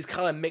mess. He's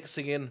kind of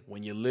mixing in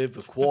when you live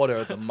a quarter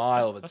of the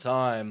mile of a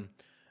time,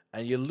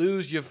 and you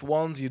lose your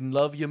ones you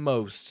love you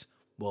most.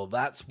 Well,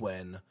 that's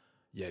when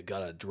you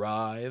gotta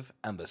drive,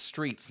 and the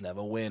streets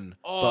never win.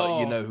 But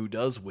you know who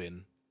does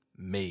win?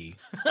 Me.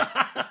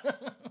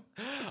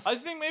 I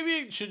think maybe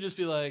it should just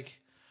be like,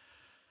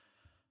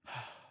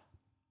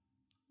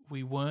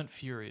 we weren't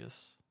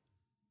furious,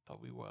 but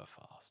we were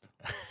fast.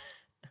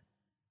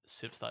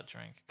 Sips that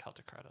drink, cut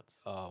to credits.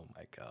 Oh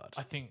my god.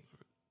 I think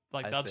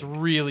that's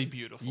really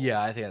beautiful.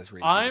 Yeah, I think that's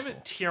really I'm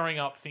beautiful. tearing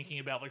up thinking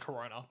about the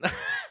Corona.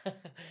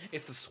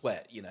 It's the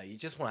sweat, you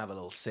just want to have a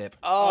little sip.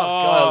 Oh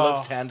god, it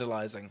looks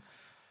tantalizing.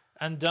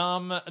 And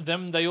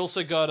then they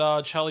also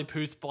got Charlie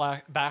Puth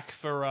back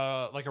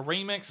for like a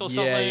remix or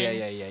something. Yeah.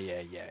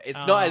 It's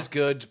not as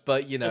good,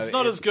 but you know, it's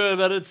not as good,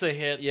 but it's a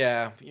hit.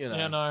 Yeah, you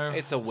know,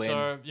 it's a win.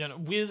 So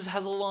Wiz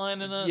has a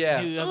line in it. Yeah.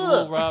 He has a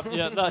little rap.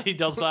 Yeah, no, he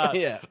does that.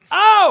 Yeah.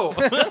 Oh.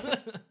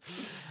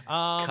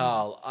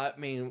 Carl, I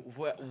mean,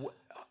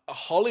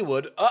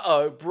 Hollywood.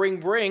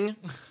 Bring.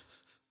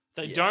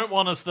 They don't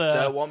want us there.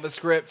 Don't want the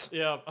script.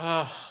 Yeah.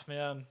 Oh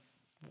man,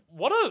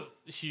 what a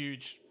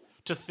huge.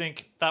 To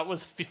think that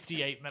was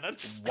 58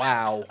 minutes.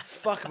 Wow.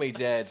 Fuck me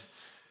dead.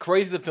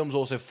 Crazy the film's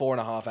also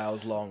 4.5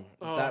 hours long.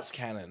 That's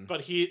canon.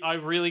 But I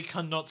really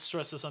cannot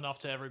stress this enough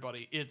to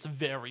everybody. It's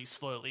very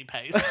slowly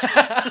paced.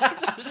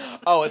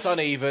 It's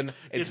uneven.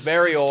 It's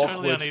very awkward.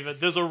 Totally uneven.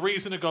 There's a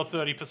reason it got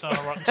 30%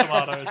 on Rotten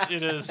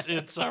Tomatoes.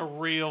 It's a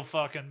real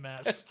fucking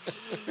mess.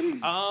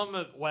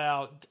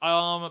 Wow.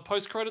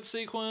 Post-credit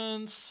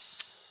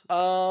sequence.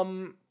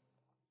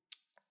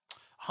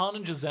 Han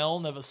and Giselle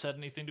never said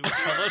anything to each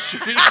other.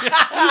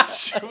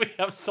 Should we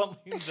have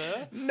something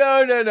there?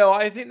 No.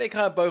 I think they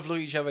kind of both look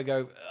at each other and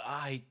go,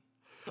 I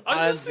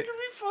just think it'd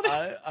be funny.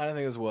 I don't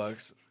think this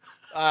works.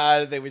 I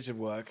don't think we should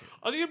work.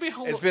 I think it'd be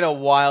hilarious. It's been a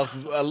while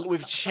since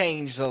we've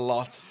changed a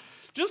lot.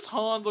 Just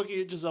Han looking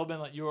at Giselle being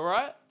like, you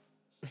alright?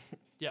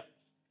 Yeah.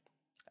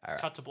 All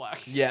right. Cut to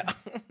black. Yeah.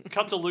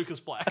 Cut to Lucas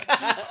Black.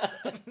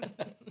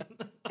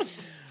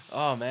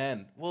 Oh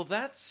man, well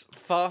that's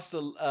Faster,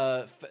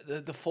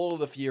 the Fall of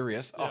the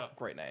Furious. Oh, Yeah.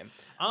 great name.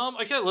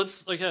 Okay,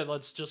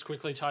 let's just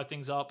quickly tie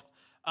things up.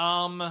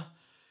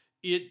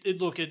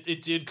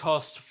 It did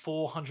cost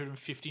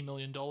 $450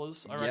 million.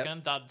 I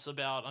reckon that's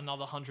about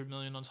another $100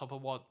 million on top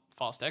of what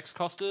Fast X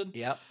costed.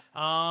 Yep.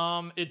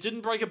 It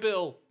didn't break a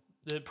bill.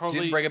 It probably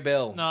Didn't break a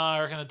bill. No,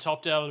 I reckon it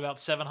topped out at about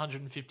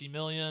 $750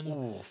 million.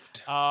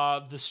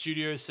 Oofed. The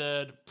studio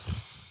said,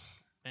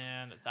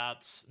 man,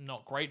 that's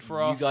not great for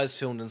us. You guys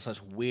filmed in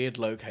such weird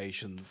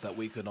locations that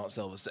we could not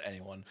sell this to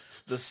anyone.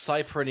 The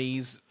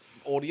Cypernese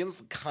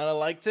audience kind of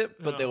liked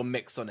it, but they were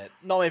mixed on it.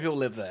 Not many people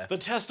live there. The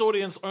test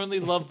audience only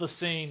loved the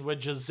scene where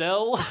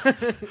Giselle,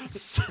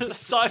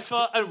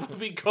 Cypher, and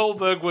Whoopi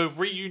Goldberg were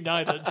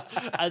reunited,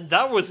 and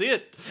that was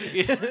it.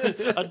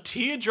 A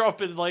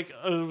teardrop in like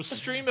a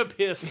stream of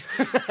piss.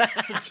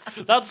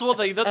 That's how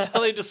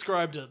they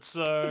described it.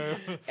 So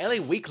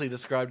LA Weekly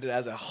described it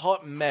as a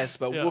hot mess,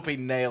 but Whoopi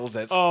nails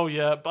it. Oh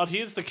yeah, but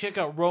here's the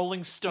kicker: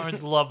 Rolling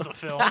Stones love the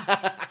film.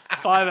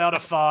 5 out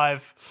of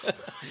 5.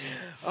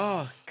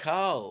 Oh,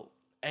 Carl.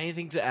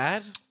 Anything to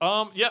add?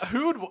 Yeah,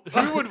 who would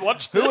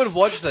watch this? Who would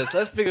watch this?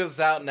 Let's figure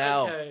this out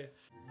now. Okay.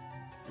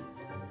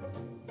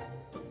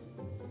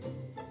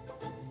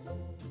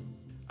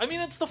 I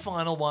mean, it's the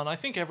final one. I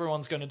think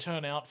everyone's going to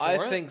turn out for it.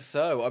 I think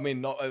so. I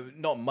mean,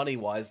 not money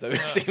wise though.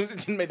 It seems it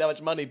didn't make that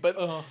much money, but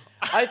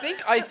I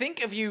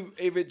think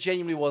if it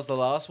genuinely was the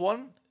last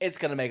one, it's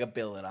going to make $1.5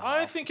 billion.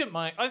 I think it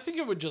might. I think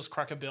it would just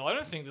crack a bill. I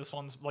don't think this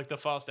one's like the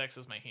Fast X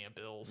is making a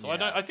bill. So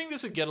I think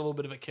this would get a little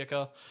bit of a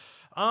kicker.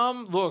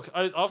 Look,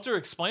 after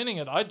explaining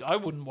it, I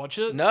wouldn't watch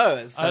it. No,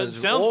 it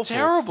sounds awful.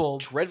 Terrible.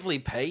 Dreadfully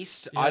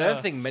paced. Yeah. I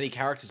don't think many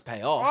characters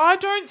pay off. I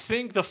don't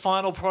think the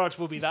final product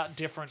will be that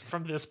different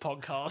from this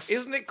podcast.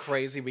 Isn't it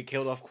crazy we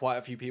killed off quite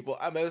a few people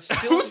and there's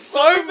still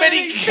so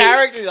many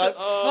characters? Like,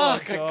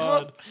 fuck, I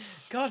can't.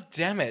 God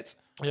damn it.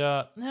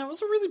 Yeah. It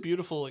was a really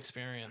beautiful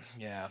experience.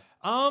 Yeah.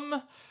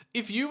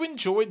 If you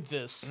enjoyed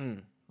this,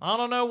 I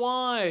don't know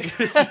why.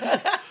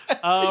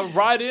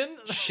 Write in.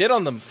 Shit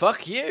on them.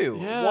 Fuck you.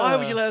 Yeah. Why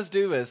would you let us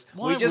do this?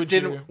 Why we just would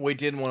didn't. you? We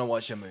didn't want to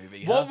watch a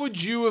movie. What would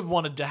you have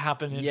wanted to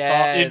happen in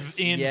Yes.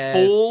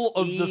 Fall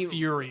of the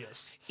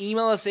Furious?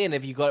 Email us in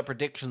if you got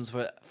predictions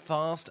for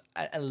Fast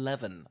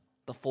 11,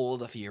 The Fall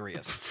of the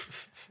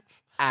Furious.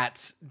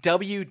 At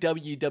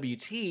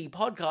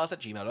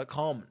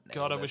www.podcast@gmail.com.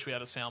 God, I wish we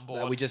had a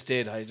soundboard. We just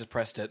did. I just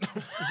pressed it.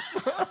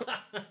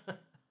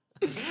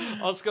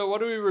 Oscar,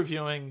 what are we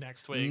reviewing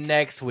next week?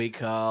 Next week,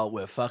 Carl,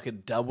 we're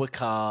fucking done with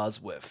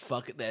cars. We're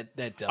fucking...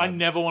 They're done. I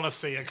never want to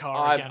see a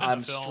car again in I'm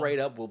a film. straight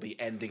up will be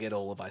ending it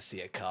all if I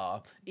see a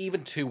car.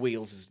 Even 2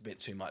 wheels is a bit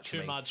too much for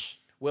me. Too much.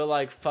 We're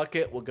like, fuck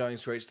it. We're going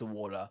straight to the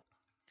water.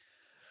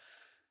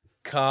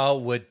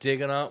 Carl, we're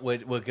digging up.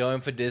 We're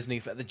going for Disney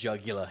for the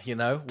jugular, you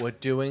know? We're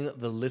doing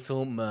The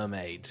Little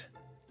Mermaid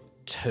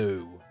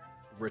 2.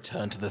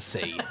 Return to the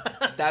Sea.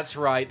 That's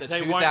right, the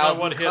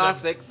 2000s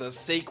classic, the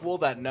sequel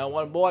that no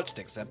one watched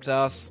except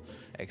us.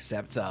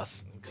 Except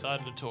us.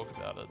 Excited to talk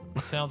about it.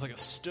 It sounds like a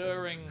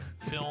stirring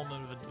film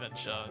of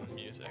adventure and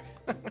music.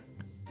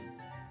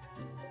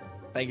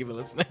 Thank you for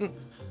listening.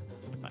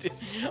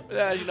 Nice. You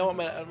know what,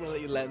 man? I'm gonna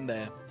let you land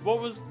there.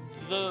 What was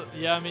the...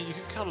 Yeah, I mean, you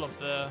could cut it off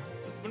there.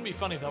 Wouldn't it be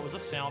funny if that was a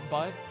sound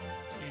bite?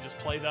 You just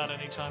play that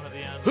anytime at the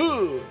end.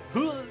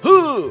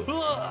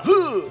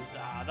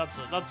 Nah, that's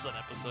an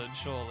episode,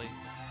 surely.